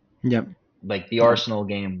 Yep, Like the yep, Arsenal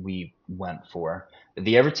game we went for,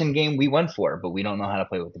 the Everton game we went for, but we don't know how to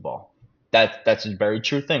play with the ball. That's a very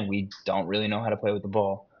true thing. We don't really know how to play with the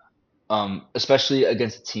ball. Especially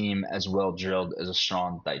against a team as well drilled as a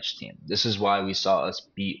strong Dyche team. This is why we saw us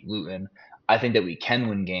beat Luton. I think that we can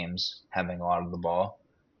win games having a lot of the ball,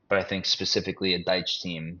 but I think specifically a Dyche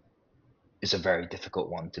team is a very difficult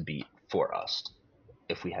one to beat for us.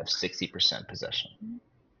 if we have 60% possession.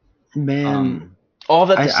 Man, Um, all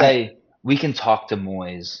that to I say, we can talk to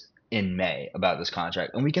Moyes in May about this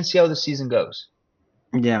contract, and we can see how the season goes.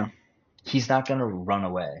 yeah, He's not going to run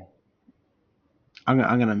away. I'm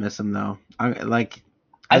gonna miss him though. I like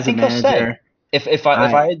I as a think he'll stay. manager. If I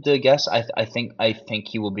I, had to guess, I think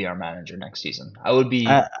he will be our manager next season. I would be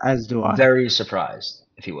as do I. very surprised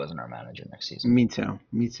if he wasn't our manager next season. Me too.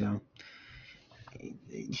 Me too.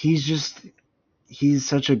 He's just he's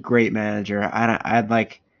such a great manager. I'd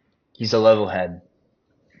like He's a level head.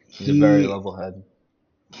 He's a very he level head.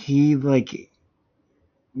 he like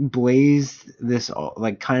blazed this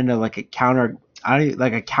like kind of like a counter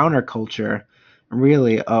like a counterculture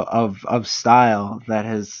really of style that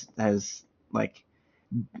has like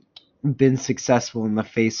been successful in the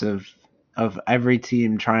face of every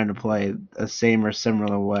team trying to play the same or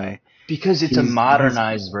similar way. Because it's a He's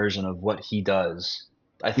modernized version of what he does.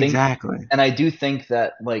 I think, exactly. and I do think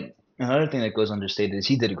that, like, another thing that goes understated is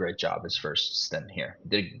he did a great job his first stint here. He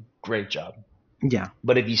did a great job. Yeah.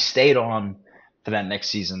 But if he stayed on for that next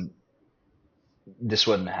season, this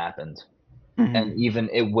wouldn't have happened. And Hmm. even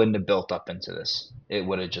it wouldn't have built up into this. It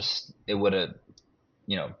would have,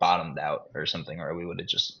 bottomed out or something, or we would have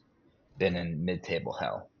just been in mid-table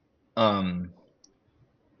hell. Um,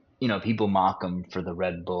 people mock him for the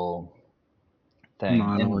Red Bull thing,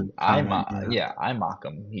 Model and and comment, yeah. I mock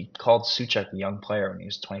him. He called Suchek a young player when he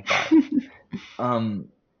was 25. Um,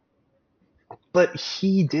 but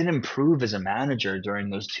he did improve as a manager during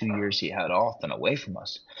those 2 years he had off and away from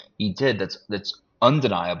us. He did. That's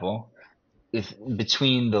undeniable. If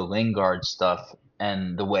between the Lingard stuff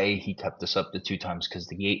and the way he kept us up the two times, because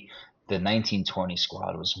the 1920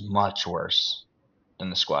 squad was much worse than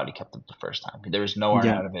the squad he kept up the first time. There was no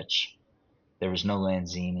Yeah. Arnautovic. There was no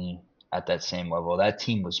Lanzini at that same level. That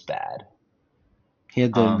team was bad. Um, He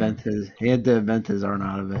had to invent his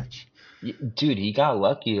Arnautovic. dude, he got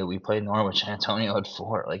lucky that we played Norwich and Antonio had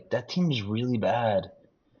four. Like that team was really bad.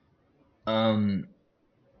 Um,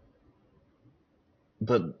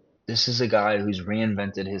 but this is a guy who's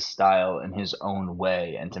reinvented his style in his own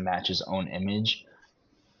way and to match his own image.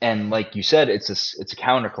 And like you said, it's a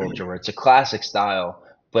counterculture where it's a classic style,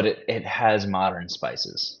 but it has modern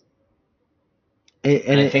spices.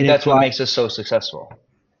 And I think And that's what makes us so successful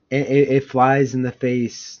it flies in the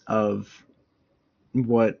face of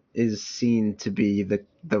what is seen to be the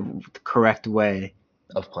correct way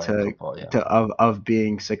of playing to football. Yeah. of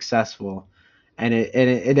being successful, and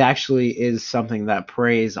it actually is something that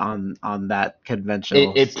preys on that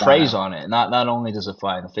conventional It preys style. on it. Not only does it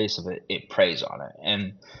fly in the face of it, it preys on it.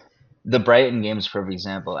 And the Brighton game is a perfect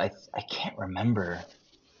example. I can't remember.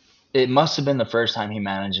 It must have been the first time he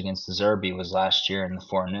managed against the Zerbi was last year in the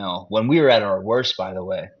 4-0 when we were at our worst, by the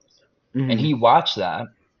way. And Hmm. he watched that,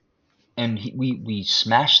 and we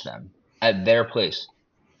smashed them at their place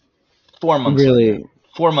 4 months later. Really,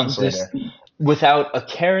 4 months later, just without a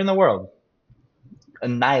care in the world,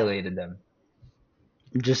 annihilated them.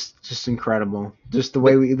 just incredible. Just But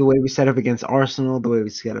the way we set up against Arsenal, the way we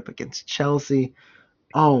set up against Chelsea.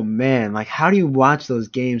 Oh man, like how do you watch those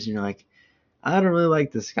games and you're like, I don't really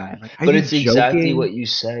like this guy. Like, are but you it's exactly joking? what you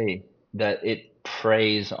say that it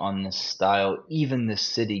preys on this style. Even the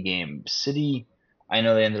City game, City. I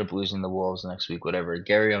know they ended up losing the Wolves next week. Whatever.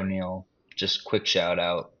 Gary O'Neill. Just quick shout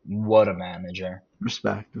out. What a manager.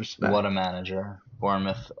 Respect, What respect. a manager.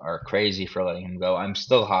 Bournemouth are crazy for letting him go. I'm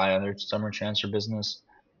still high on their summer transfer business.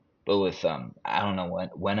 But with I don't know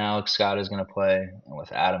when Alex Scott is gonna play, and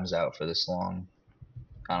with Adams out for this long,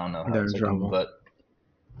 I don't know how They're it's in looking. trouble. But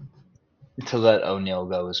to let O'Neal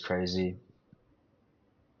go is crazy.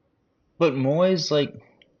 But Moyes, like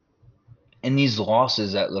in these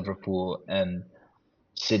losses at Liverpool and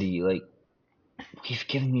City, like we've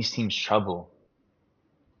given these teams trouble.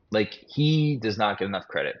 Like he does not get enough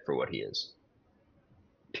credit for what he is.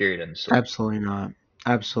 Period. End of story. Absolutely not.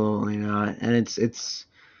 Absolutely not. And He it's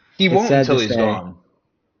won't sad until to he's say. gone.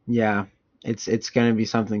 Yeah, it's gonna be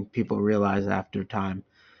something people realize after time.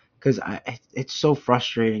 Because it's so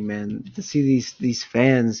frustrating, man, to see these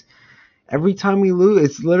fans every time we lose.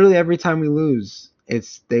 It's literally every time we lose.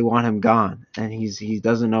 It's they want him gone, and he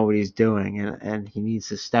doesn't know what he's doing, and he needs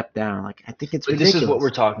to step down. Like I think it's But this is what we're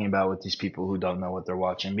ridiculous. talking about with these people who don't know what they're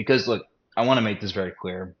watching. Because look, I want to make this very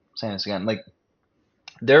clear. I'm saying this again, like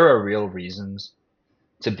there are real reasons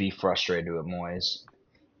to be frustrated with Moyes,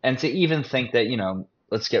 and to even think that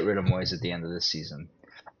let's get rid of Moyes at the end of this season.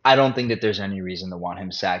 I don't think that there's any reason to want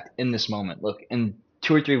him sacked in this moment. Look, in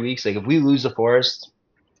 2 or 3 weeks, like if we lose the Forest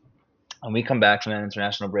and we come back from that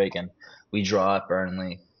international break and we draw at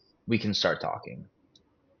Burnley, we can start talking.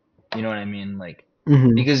 You know what I mean? Like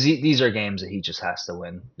Hmm. because these are games that he just has to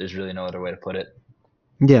win. There's really no other way to put it.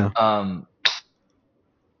 Yeah. Um,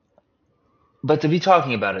 but to be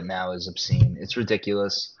talking about it now is obscene. It's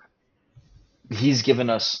ridiculous. He's given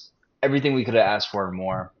us everything we could have asked for and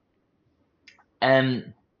more,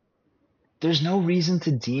 and there's no reason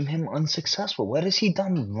to deem him unsuccessful. What has he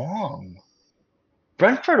done wrong?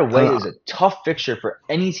 Brentford away Uh, is a tough fixture for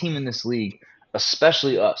any team in this league,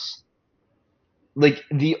 especially us. Like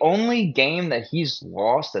the only game that he's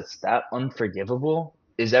lost that's that unforgivable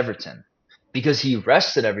is Everton, because he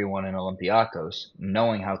rested everyone in Olympiacos,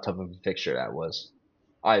 knowing how tough of a fixture that was.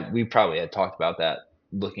 We probably had talked about that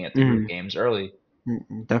looking at the group mhm, games early.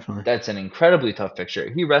 definitely. That's an incredibly tough fixture.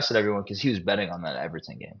 He rested everyone because he was betting on that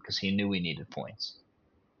Everton game because he knew we needed points.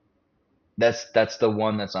 That's the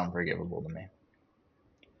one that's unforgivable to me.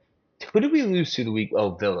 Who did we lose to the week?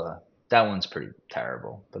 Oh, Villa. That one's pretty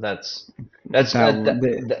terrible. But that's That one,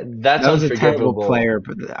 that's that was a terrible unforgivable. player,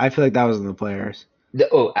 but I feel like that was in the players.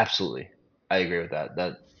 Oh, absolutely. I agree with that.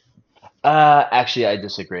 Actually, I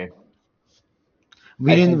disagree.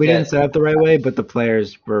 We I didn't think we didn't that set up the right way, but the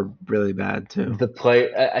players were really bad too.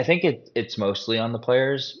 I think it's mostly on the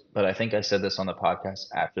players, but I think I said this on the podcast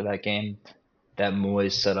after that game that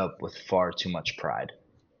Moyes set up with far too much pride.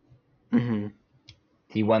 Hmm.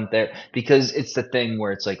 He went there because it's the thing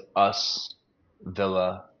where it's like us,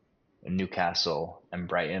 Villa, Newcastle, and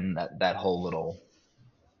Brighton. That whole little,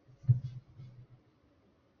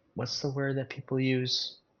 what's the word that people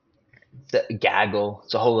use? The gaggle.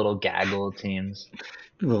 It's a whole little gaggle of teams.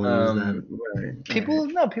 People use that. Um, Right, right. people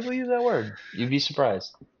no, people use that word. You'd be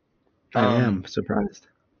surprised. I Um, am surprised.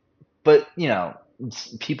 but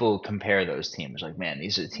people compare those teams like, man,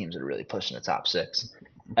 these are the teams that are really pushing the top six.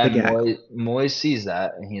 The And gaggle. Moyes sees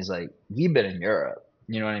that and he's like, we've been in Europe.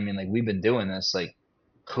 You know what I mean? Like we've been doing this. Like,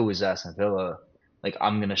 who is Aston Villa? Like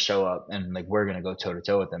I'm gonna show up and like we're gonna go toe to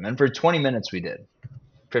toe with them. And for 20 minutes we did.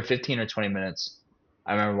 For 15 or 20 minutes,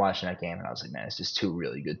 I remember watching that game and I was like, man, it's just two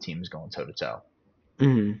really good teams going toe to toe.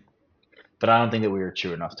 Hmm. But I don't think that we were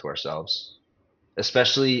true enough to ourselves,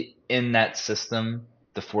 especially in that system,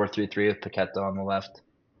 the 4-3-3 with Paqueta on the left.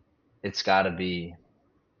 It's got to be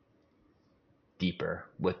deeper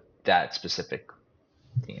with that specific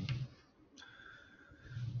team.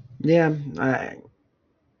 Yeah, I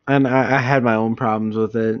had my own problems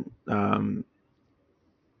with it. I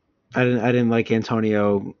didn't like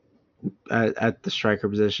Antonio at the striker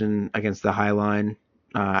position against the high line.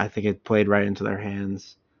 I think it played right into their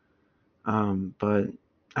hands. But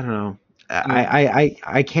I don't know.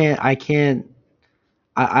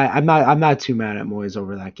 I'm not too mad at Moyes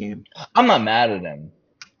over that game. I'm not mad at him.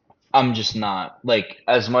 I'm just not like,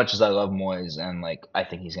 as much as I love Moyes and like I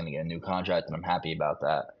think he's gonna get a new contract and I'm happy about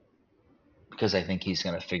that because I think he's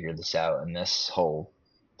gonna figure this out and this whole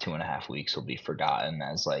 2.5 weeks will be forgotten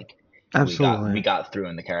as like we Absolutely. got through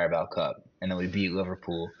in the Carabao Cup and then we beat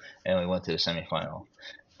Liverpool and we went to the semifinal.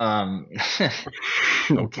 Um,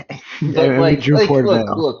 Okay. but And we drew Port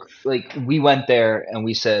Vale. like we went there and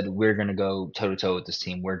we said we're gonna go toe to toe with this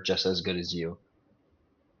team. We're just as good as you,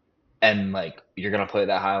 and like you're gonna play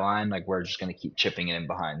that high line. Like we're just gonna keep chipping it in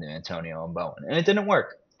behind Antonio and Bowen, and it didn't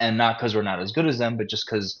work. And not because we're not as good as them, but just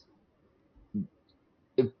because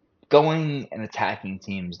going and attacking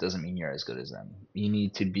teams doesn't mean you're as good as them. You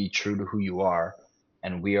need to be true to who you are,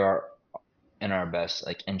 and we are in our best,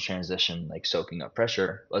 like in transition, like soaking up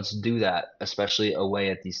pressure. Let's do that, especially away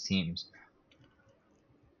at these teams.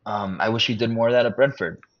 I wish we did more of that at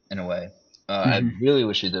Brentford in a way. I Hmm. really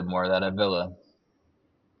wish we did more of that at Villa,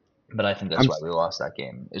 but I think that's I'm why we lost that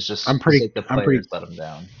game. It's I'm just pretty like the I'm pretty players let them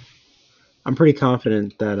down. I'm pretty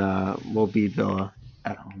confident that we'll beat Villa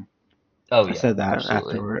at home. Oh I yeah, said that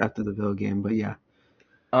absolutely. after the Villa game, but yeah.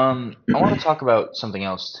 I want to talk about something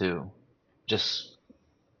else too. Just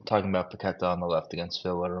talking about Paqueta on the left against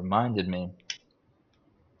Villa reminded me.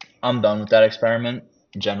 I'm done with that experiment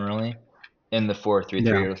generally in the 4-3-3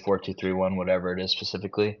 Yeah. or the 4-2-3-1, whatever it is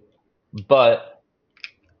specifically. But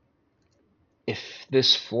if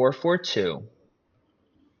this 4-4-2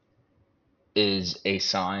 is a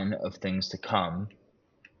sign of things to come,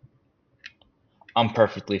 I'm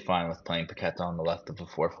perfectly fine with playing Paqueta on the left of a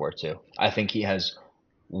 4-4-2. I think he has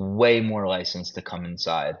way more license to come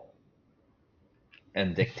inside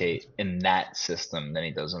and dictate in that system than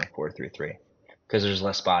he does in a 4-3-3 because there's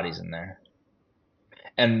less bodies in there.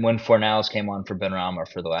 And when Fornals came on for Benrahma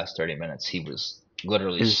for the last 30 minutes, he was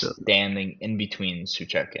literally Is standing in between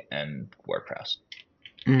Suchek and WordPress.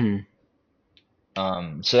 mm,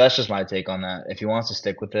 So that's just my take on that. If he wants to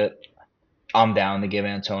stick with it, I'm down to give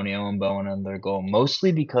Antonio and Bowen another goal,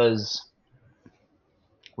 mostly because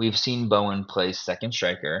we've seen Bowen play second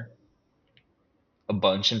striker a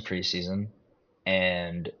bunch in preseason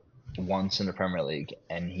and once in the Premier League,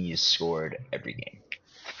 and he's scored every game.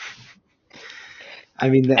 I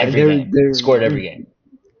mean, Every game. Scored every game.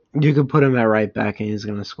 you could put him at right back and he's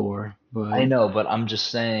gonna score. I But know, but I'm just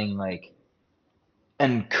saying, like,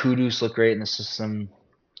 and Kudus look great in the system.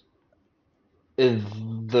 If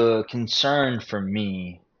the concern for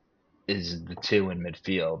me is the two in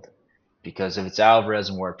midfield. Because if it's Alvarez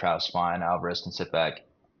and Ward-Prowse, fine. Alvarez can sit back.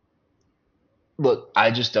 Look,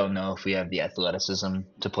 I just don't know if we have the athleticism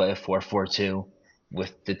to play a 4-4-2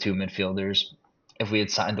 with the two midfielders. If we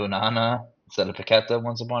had signed Onana instead of Paqueta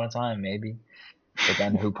once upon a time, maybe. But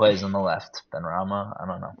then who plays on the left? Benrahma? I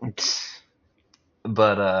don't know.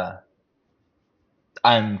 But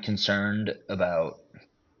I'm concerned about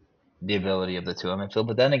the ability of the two in midfield.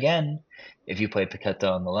 But then again, if you play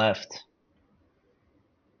Paqueta on the left,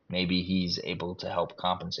 maybe he's able to help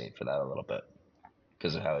compensate for that a little bit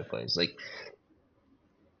because of how he plays. Like,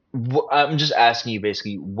 I'm just asking you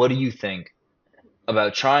basically, what do you think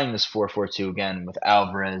about trying this 4-4-2 again with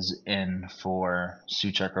Alvarez in for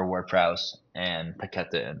Suchek or Ward-Prowse and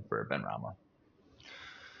Paqueta in for Benrahma?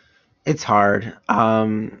 it's hard.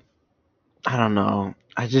 I don't know.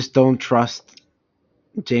 I just don't trust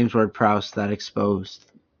James Ward-Prowse that exposed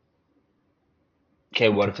Okay,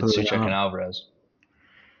 what to if it's put it Suchek and on. Alvarez?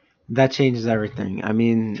 That changes everything. I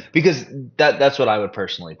mean, Because that's what I would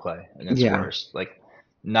personally play against yeah. Forest. Like,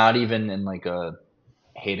 not even in like a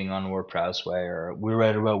hating on Ward-Prowse way or we're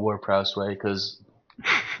right about Ward-Prowse way because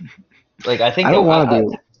like I think I that don't want to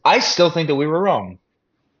be. I still think that we were wrong.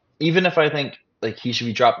 Even if I think like he should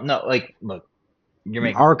be dropped. No, like look, you're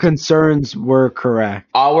making Our concerns were correct.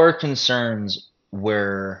 our concerns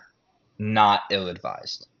were not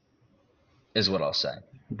ill-advised, is what I'll say.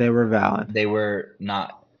 They were valid. They were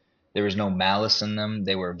not. There was no malice in them.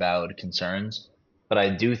 They were valid concerns. But I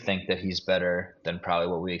do think that he's better than probably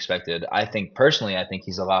what we expected. I think personally, I think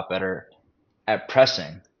he's a lot better at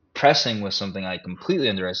pressing. Pressing was something I completely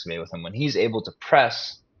underestimated with him. When he's able to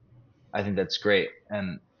press, I think that's great.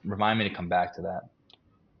 And remind me to come back to that.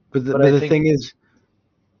 But But I the think thing is,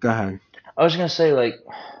 go ahead. I was gonna say like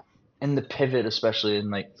in the pivot especially,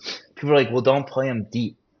 and like people are like, well, don't play him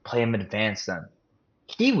deep, play him advanced then.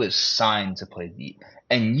 He was signed to play deep,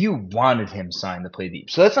 and you wanted him signed to play deep.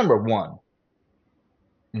 So that's number one.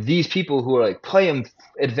 These people who are like, play him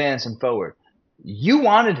advance and forward, you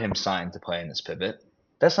wanted him signed to play in this pivot.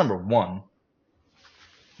 That's number one.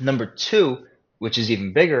 Number two, which is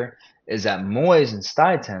even bigger, is that Moyes and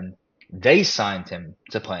Steiten, they signed him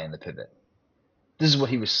to play in the pivot. This is what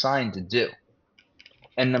he was signed to do.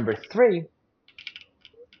 And number three,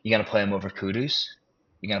 you're going to play him over Kudus.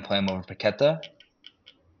 You're going to play him over Paqueta.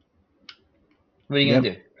 What are you going Yep.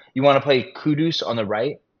 to do? You want to play Kudus on the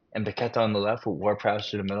right and Paqueta on the left with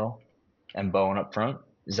Ward-Prowse to the middle and Bowen up front?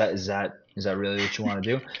 Is that really what you want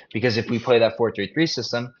to do? Because if we play that 4-3-3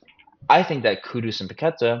 system, I think that Kudus and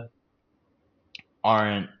Paqueta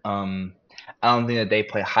aren't. I don't think that they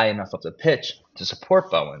play high enough up the pitch to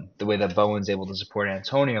support Bowen the way that Bowen's able to support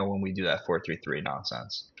Antonio when we do that 4-3-3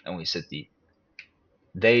 nonsense and we sit deep.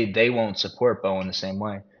 They won't support Bowen the same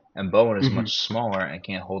way, and Bowen is Hmm. much smaller and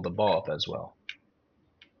can't hold the ball up as well.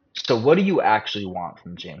 So what do you actually want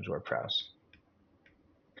from James Ward-Prowse?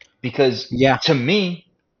 Because Yeah. to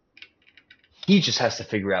me, he just has to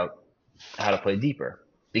figure out how to play deeper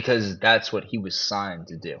because that's what he was signed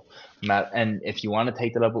to do. And if you want to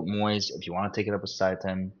take that up with Moyes, if you want to take it up with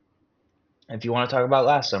Saiten, if you want to talk about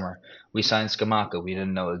last summer, we signed Skamaka. We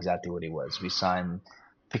didn't know exactly what he was. We signed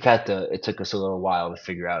Paqueta. It took us a little while to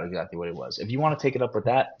figure out exactly what he was. If you want to take it up with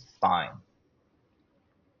that, fine.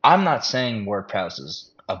 I'm not saying Ward-Prowse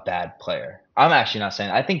is a bad player. I'm actually not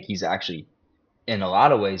saying. I think he's actually, in a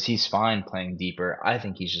lot of ways, he's fine playing deeper. I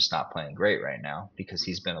think he's just not playing great right now because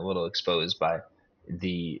he's been a little exposed by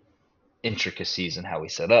the intricacies in how we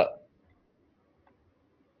set up.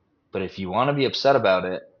 But if you want to be upset about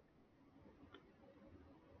it,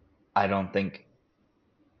 I don't think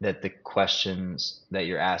that the questions that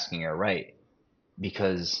you're asking are right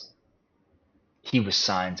because he was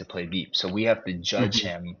signed to play deep. So we have to judge Hmm.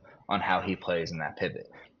 him on how he plays in that pivot.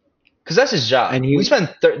 Because that's his job. And We he spent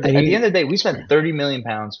and at the he end of the day, we spent 30 million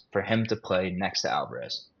pounds for him to play next to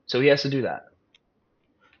Alvarez. So he has to do that.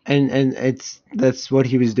 and it's that's what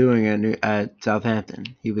he was doing at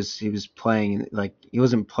Southampton. He was playing like he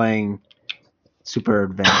wasn't playing super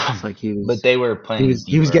advanced. Like But they were playing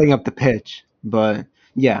he was deeper. getting up the pitch. But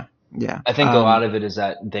yeah, yeah. I think a lot of it is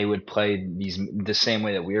that they would play these the same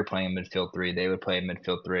way that we were playing midfield three. They would play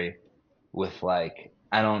midfield three with like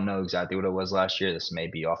I don't know exactly what it was last year. This may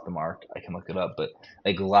be off the mark. I can look it up, but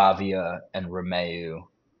like Lavia and Romeu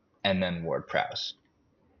and then Ward Prowse.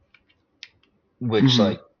 which Hmm.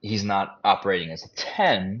 like he's not operating as a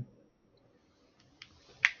 10,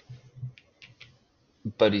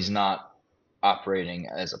 but he's not operating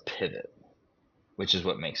as a pivot, which is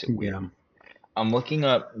what makes it weird. Yeah. I'm looking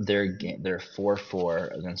up their game, their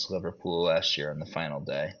 4-4 against Liverpool last year on the final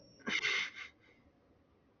day.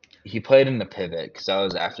 He played in the pivot because that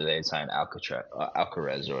was after they had signed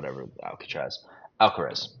Alcaraz or whatever,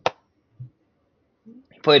 Alcaraz.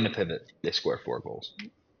 He played in the pivot. They scored 4 goals.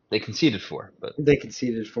 They conceded 4, but They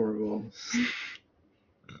conceded 4 goals.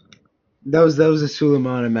 That was a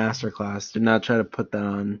Suleimana masterclass. Do not try to put that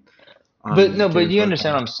on no, but James you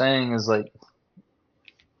understand what Ward-Prowse. I'm saying is like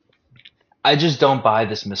I just don't buy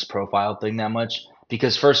this misprofile thing that much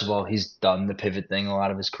because first of all, he's done the pivot thing a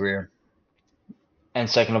lot of his career, and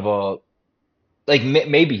second of all, like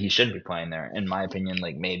maybe he should be playing there. In my opinion,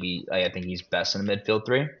 like maybe I think he's best in the midfield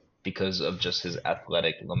three because of just his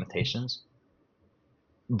athletic limitations.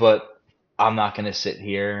 But I'm not gonna sit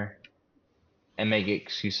here and make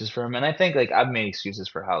excuses for him. And I think like I've made excuses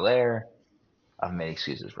for Haller. I've made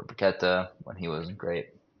excuses for Paqueta when he wasn't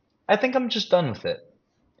great. I think I'm just done with it.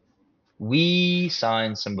 We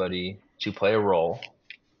signed somebody to play a role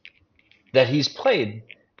that he's played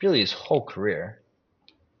really his whole career.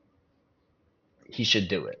 He should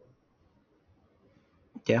do it.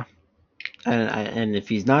 Yeah, and if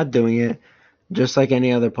he's not doing it, just like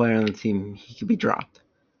any other player on the team, he could be dropped.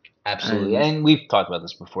 Absolutely. And And we've talked about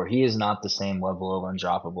this before. He is not the same level of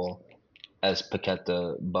undroppable as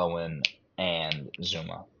Paqueta, Bowen, and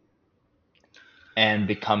Zuma. And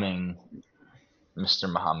becoming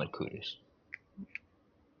Mr. Muhammad Kudus.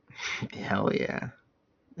 hell yeah,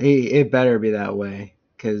 it better be that way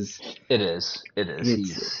because It is. It is.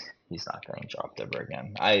 it's He's not getting dropped ever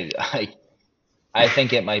again. I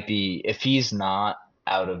think it might be if he's not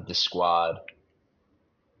out of the squad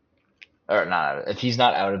or not if he's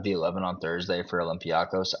not out of the 11 on Thursday for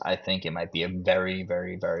Olympiacos, I think it might be a very,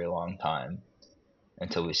 very, very long time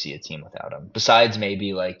until we see a team without him. Besides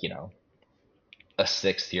maybe like, a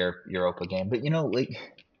sixth year Europa game. But like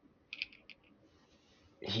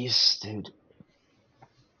dude,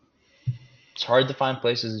 it's hard to find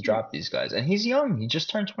places to drop these guys. And he's young. He just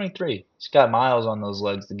turned 23. He's got miles on those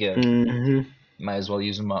legs to give. hmm Might as well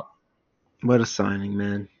use them up. what a signing,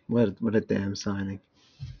 man. What a damn signing.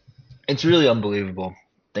 It's really unbelievable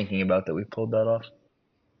thinking about that we pulled that off.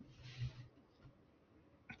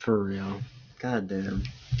 For real. God damn.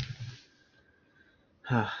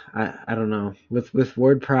 I don't know. With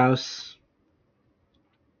Ward Prowse,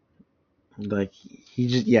 like he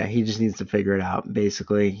just needs to figure it out.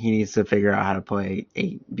 Basically, he needs to figure out how to play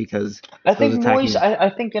eight because I those think Moyes. attacking. I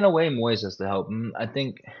think in a way Moyes has to help him. I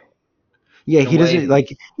think Yeah, in a he doesn't way,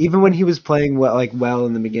 like even when he was playing well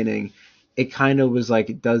in the beginning. It kind of was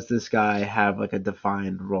like, does this guy have like a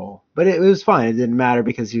defined role? But it was fine. It didn't matter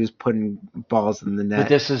because he was putting balls in the but net.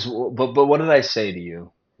 this is. But what did I say to you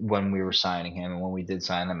when we were signing him and when we did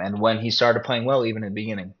sign him and when he started playing well even in the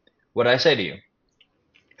beginning? What did I say to you?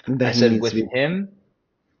 I That he said needs to with be. him,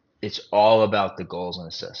 it's all about the goals and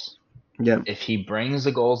assists. Yeah. If he brings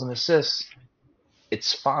the goals and assists,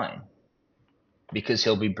 it's fine because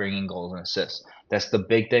he'll be bringing goals and assists. That's the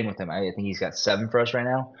big thing with him. I think he's got 7 for us right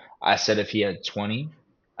now. I said if he had 20,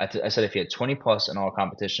 I said if he had 20 plus in all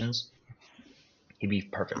competitions, he'd be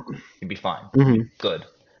perfect. He'd be fine. He'd Hmm. be good.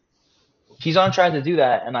 He's on track to do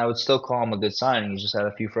that, and I would still call him a good signing. He's just had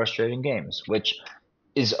a few frustrating games, which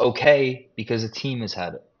is okay because the team has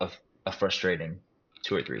had a frustrating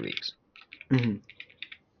 2 or 3 weeks. Hmm.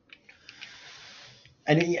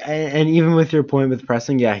 And even with your point with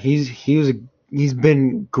pressing, yeah, he's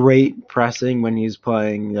been great pressing when he's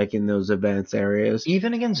playing like in those advanced areas.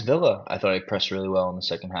 Even against Villa, I thought he pressed really well in the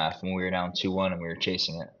second half when we were down 2-1 and we were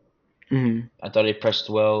chasing it. Hmm. I thought he pressed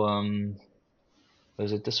well.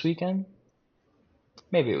 Was it this weekend?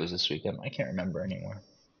 Maybe it was this weekend. I can't remember anymore.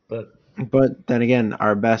 But But then again,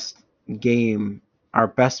 game, our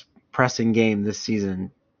best pressing game this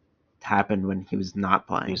season happened when he was not he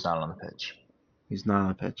playing. was not on the pitch. He's not on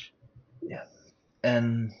the pitch. Yeah.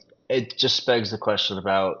 And it just begs the question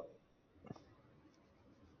about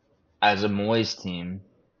as a Moyes team,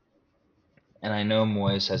 and I know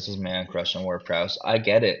Moyes has his man crush on Ward-Prowse. I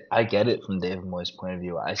get it. I get it from David Moyes' point of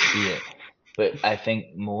view. I see it. But I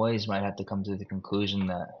think Moyes might have to come to the conclusion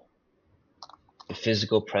that the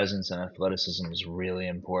physical presence and athleticism is really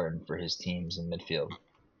important for his teams in midfield.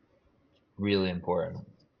 Really important.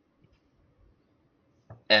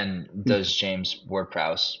 And does James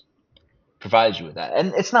Ward-Prowse provide you with that?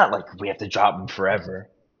 And it's not like we have to drop him forever,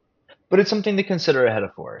 but it's something to consider ahead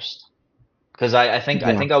of Forest. Because I Yeah. think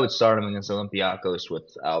I would start him against Olympiacos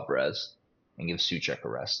with Alvarez and give Suchek a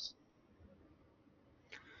rest.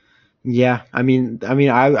 Yeah,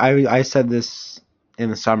 I said this in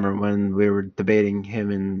the summer when we were debating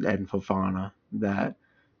him and Fofana that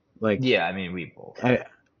like Yeah, I mean we both did. I,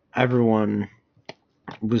 everyone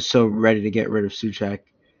was so ready to get rid of Suchek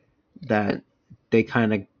that they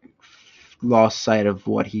kind of lost sight of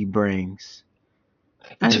what he brings.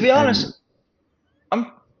 To And be and honest,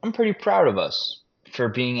 I'm I'm pretty proud of us for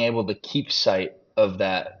being able to keep sight of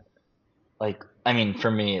that. Like, I mean,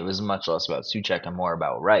 for me, it was much less about Suchek and more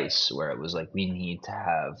about Rice, where it was like we need to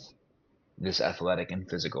have this athletic and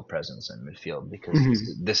physical presence in midfield because mhm,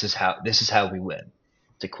 this is how we win.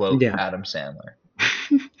 To quote yeah, Adam Sandler.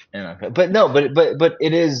 But no, but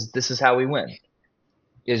it is this is how we win.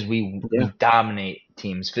 Is we yeah, dominate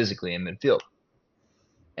teams physically in midfield.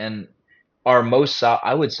 And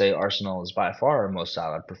I would say Arsenal is by far our most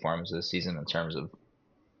solid performance of the season in terms of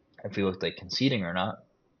if we looked like conceding or not.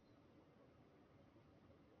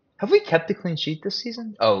 Have we kept a clean sheet this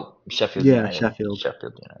season? Oh, Sheffield yeah. United. Sheffield.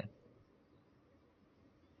 Sheffield United.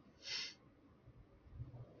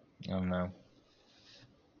 Oh no.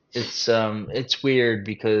 It's weird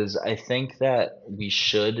because I think that we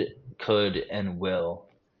should, could, and will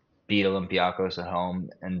beat Olympiacos at home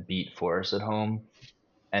and beat Forest at home,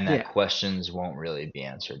 and that Yeah. questions won't really be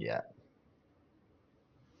answered yet.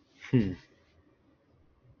 Hmm.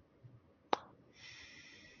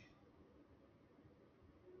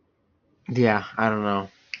 Yeah, I don't know.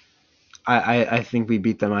 I think we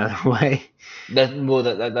beat them either way.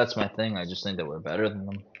 That's my thing. I just think that we're better than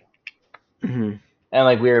them, Mhm. and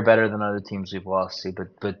like we are better than other teams we've lost to.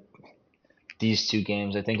 But these two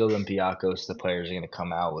games, I think Olympiacos, the players are going to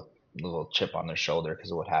come out with a little chip on their shoulder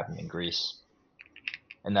because of what happened in Greece.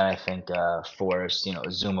 And then I think Forest,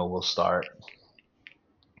 Zuma will start.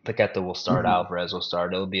 Paqueta will start. Mhm. Alvarez will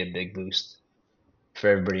start. It'll be a big boost for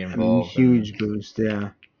everybody I mean, involved, and huge boost.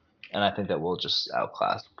 Yeah, and I think that we'll just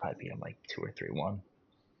outclass, probably beat them like 2 or 3-1.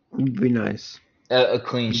 would be nice. A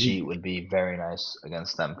clean Do sheet would be very nice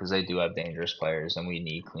against them because they do have dangerous players, and we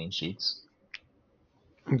need clean sheets.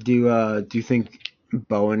 do you think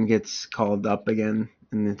Bowen gets called up again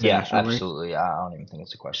in the Yeah, international break? absolutely. I don't even think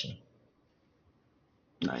it's a question.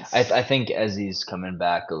 I Nice. I think Ezzy's coming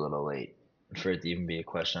back a little late for it to even be a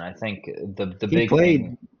question. I think the He big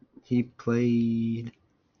thing played. He played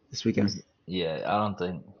this weekend. is, yeah, I don't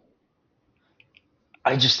think.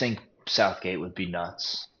 I just think Southgate would be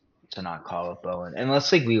nuts to not call up Bowen,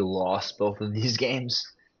 unless like we lost both of these games.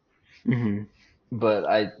 Hmm. But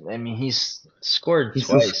I mean he's scored He's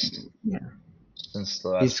still. twice Yeah. since the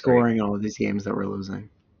He's last break. scoring all of these games that we're losing.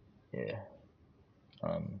 Yeah.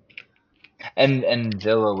 Um, and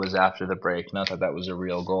Villa was after the break. Not that that was a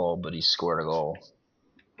real goal, but he scored a goal.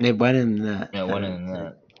 They went in that. Went in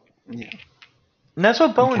that. Yeah. And that's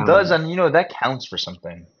what I'm Bowen does, counting. and that counts for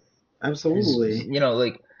something. Because Absolutely.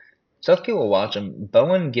 like Southgate will watch him.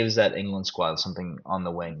 Bowen gives that England squad something on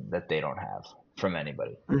the wing that they don't have from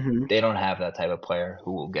anybody. Hmm. They don't have that type of player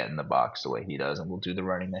who will get in the box the way he does and will do the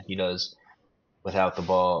running that he does without the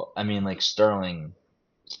ball. I mean, like Sterling,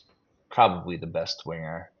 probably the best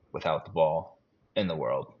winger without the ball in the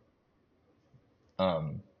world.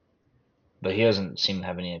 Um, but he doesn't seem to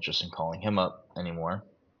have any interest in calling him up anymore,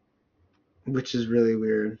 Which is really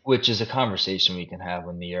weird. which is a conversation we can have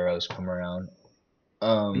when the Euros come around.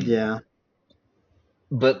 Um, Yeah.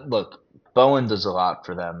 but look, Bowen does a lot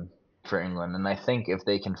for them, for England, and I think if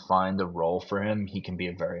they can find a role for him, he can be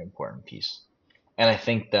a very important piece. And I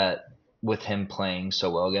think that with him playing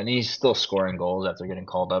so well again, he's still scoring goals after getting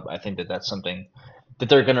called up. I think that that's something that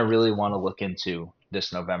they're going to really want to look into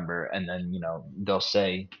this November. And then, they'll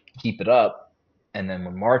say, keep it up. And then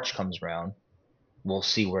when March comes around, we'll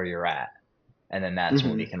see where you're at. And then that's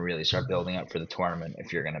when we Hmm. can really start building up for the tournament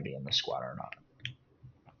if you're going to be in the squad or not.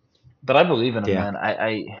 But I believe in him, Yeah. man.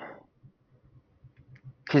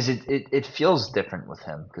 Because it feels different with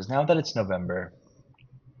him. Because now that it's November,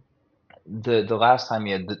 the last time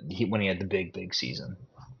when he had the big season,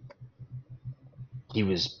 he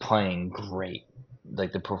was playing great.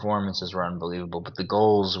 Like the performances were unbelievable, but the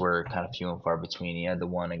goals were kind of few and far between. He had the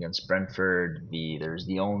one against Brentford, there's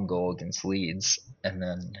the own goal against Leeds, and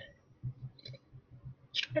then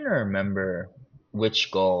trying to remember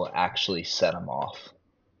which goal actually set him off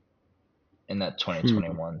in that Hmm.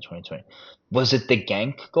 2021-2020. Was it the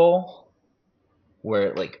Gank goal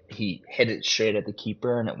where like he hit it straight at the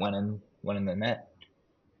keeper and it went in the net?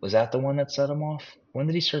 Was that the one that set him off? When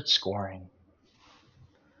did he start scoring?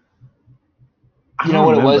 I You know don't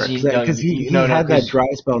what it remember was? because he No, had that because dry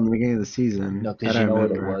spell in the beginning of the season. no, That because I you know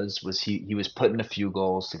what it remember. was he was putting a few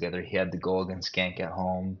goals together. He had the goal against Gank at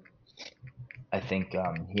home. I think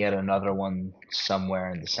he had another one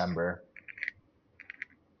somewhere in December.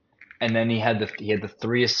 and then he had the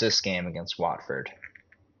 3 assist game against Watford,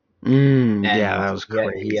 Yeah, and that was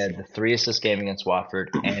he had crazy. the 3 assist game against Watford,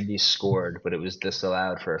 and he scored, but it was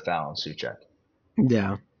disallowed for a foul on Suchek.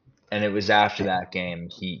 Yeah. And it was after that game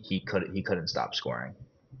he couldn't stop scoring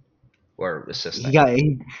or He assisting. got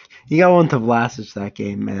he, he got one to Vlasic that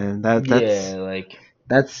game, man. Yeah, like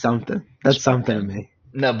That's something. That's respect something to him. me.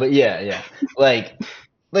 No, but yeah, like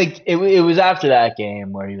it was after that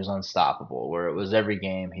game where he was unstoppable, where it was every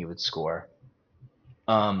game he would score.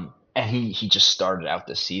 And he just started out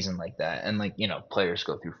this season like that, and like players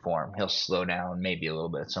go through form. He'll slow down maybe a little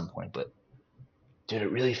bit at some point, but dude,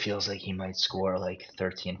 it really feels like he might score like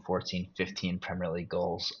 13, 14, 15 Premier League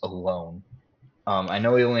goals alone. I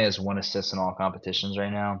know he only has 1 assist in all competitions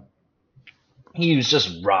right now. He was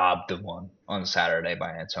just robbed of one on Saturday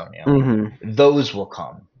by Antonio. Hmm. Those will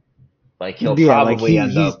come. Like he'll Yeah, like probably he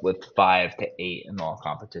end he's up with 5 to 8 in all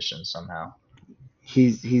competitions somehow.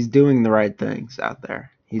 he's doing the right things out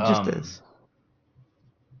there. He just Um, is.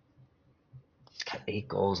 he's got 8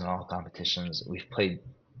 goals in all competitions. We've played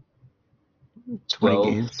 20 12,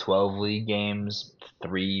 games. 12 league games,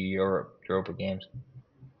 3 Europa games.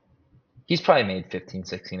 He's probably made 15,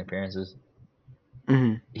 16 appearances.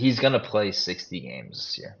 Hmm. He's gonna play 60 games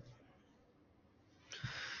this year.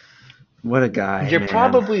 What a guy, You're man.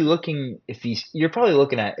 probably looking you're probably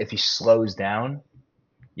looking at if he slows down,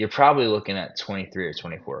 you're probably looking at 23 or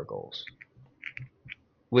 24 goals.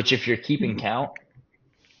 Which if you're keeping count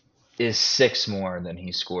is 6 more than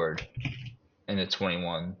he scored in the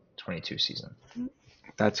 21-22 season.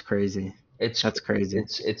 That's crazy. It's That's crazy.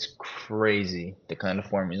 it's crazy the kind of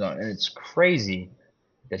form he's on, and it's crazy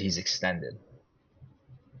that he's extended.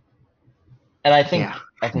 And Yeah.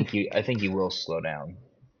 I think he will slow down.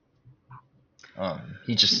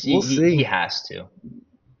 He just We'll he see. has to.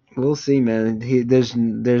 We'll see, man. There's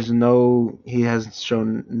no he has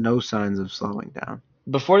shown no signs of slowing down.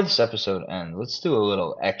 Before this episode ends, let's do a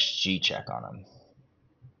little XG check on him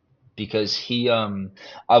because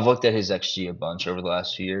I've looked at his XG a bunch over the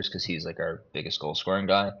last few years because he's like our biggest goal scoring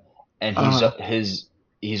guy, and Uh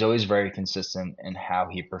he's always very consistent in how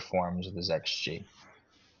he performs with his XG.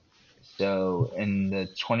 So in the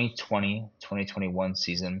 2020-2021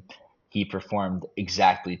 season, he performed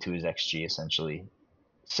exactly to his XG essentially.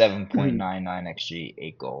 mhm. 7.99 XG,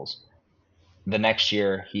 8 goals. The next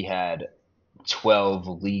year, he had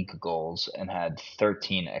 12 league goals and had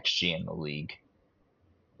 13 XG in the league.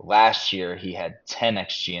 Last year, he had 10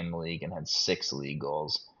 XG in the league and had 6 league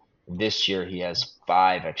goals. This year, he has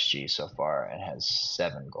 5 XG so far and has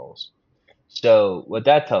 7 goals. So, what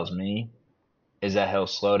that tells me is that he'll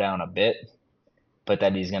slow down a bit, but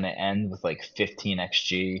that he's going to end with like 15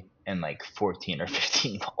 XG and like 14 or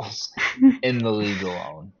 15 goals in the league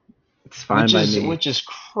alone, It's fine which by is me. which is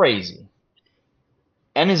crazy.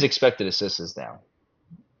 And his expected assists is down.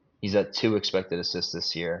 He's at 2 expected assists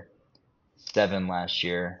this year, 7 last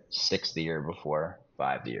year, 6 the year before,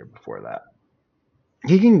 5 the year before that.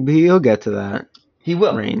 He'll get to that He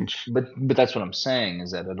will, range. but that's what I'm saying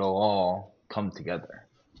is that it'll all come together.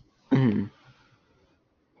 Mhm.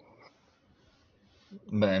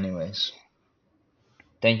 But anyways,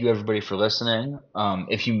 thank you everybody for listening.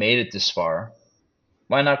 If you made it this far,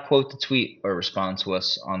 why not quote the tweet or respond to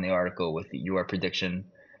us on the article with your prediction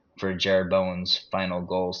for Jared Bowen's final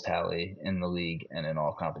goals tally in the league and in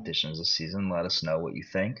all competitions this season? Let us know what you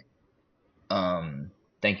think.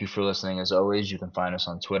 Thank you for listening. As always, you can find us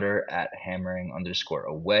on Twitter at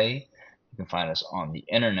hammering_away. You can find us on the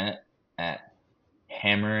internet at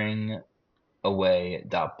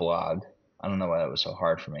hammeringaway.blog. I don't know why that was so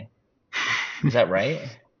hard for me. Is that right?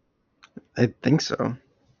 I think so.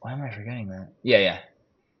 Why am I forgetting that? Yeah.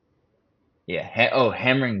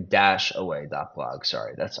 Hammering-away.blog.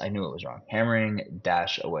 Sorry, I knew it was wrong.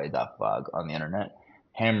 Hammering-away.blog on the internet. Yeah.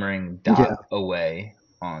 Hammering.away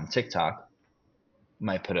on TikTok.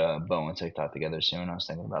 Might put a bow and TikTok together soon. I was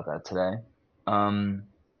thinking about that today. And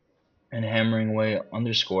hammering_away on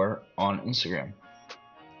Instagram.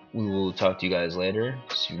 We will talk to you guys later.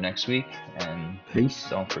 See you next week. And Peace.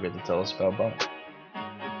 don't forget to tell us about Buck.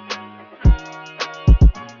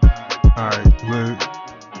 Alright, look.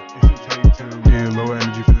 Yeah, lower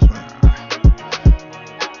energy for this one.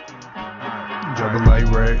 Drop it like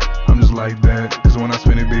right. I'm just like that. Cause when I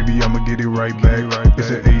spin it, baby, I'ma get it right back. It's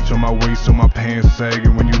an H on my waist, so my pants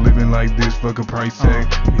sagging. When you living like this, fuck a price tag.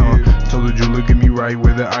 Told the jeweler, get me right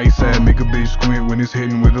where the ice at. Make a bitch squint when it's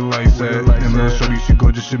hitting where the lights at. And little shorty, she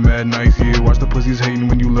gorgeous, shit mad nice. Yeah, watch the pussies hating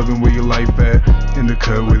when you loving where your life at. In the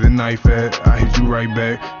cut where the knife at. I hit you right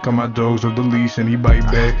back. Got my dogs off the leash and he bite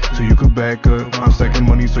back. So you could back up. I'm stacking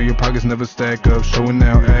money so your pockets never stack up. Showing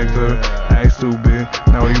out, act up, act stupid.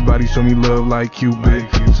 Now everybody show me love like Cupid.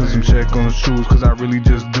 Send some check on the shoes, cause I really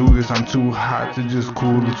just do this. I'm too hot to just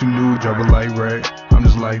cool that you knew. Drop a light rack, I'm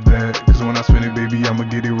just like that. Cause when I spend it, baby, I'ma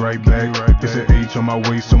get it right back. It's an H on my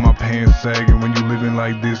waist, so my pants sagging. When you living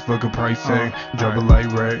like this, fuck a price tag. Drop a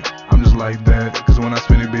light rack, I'm just like that. Cause when I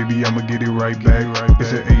spend it, baby, I'ma get it right back.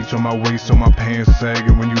 It's an H on my waist, so my pants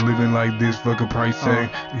sagging. When you living like this, fuck a price tag.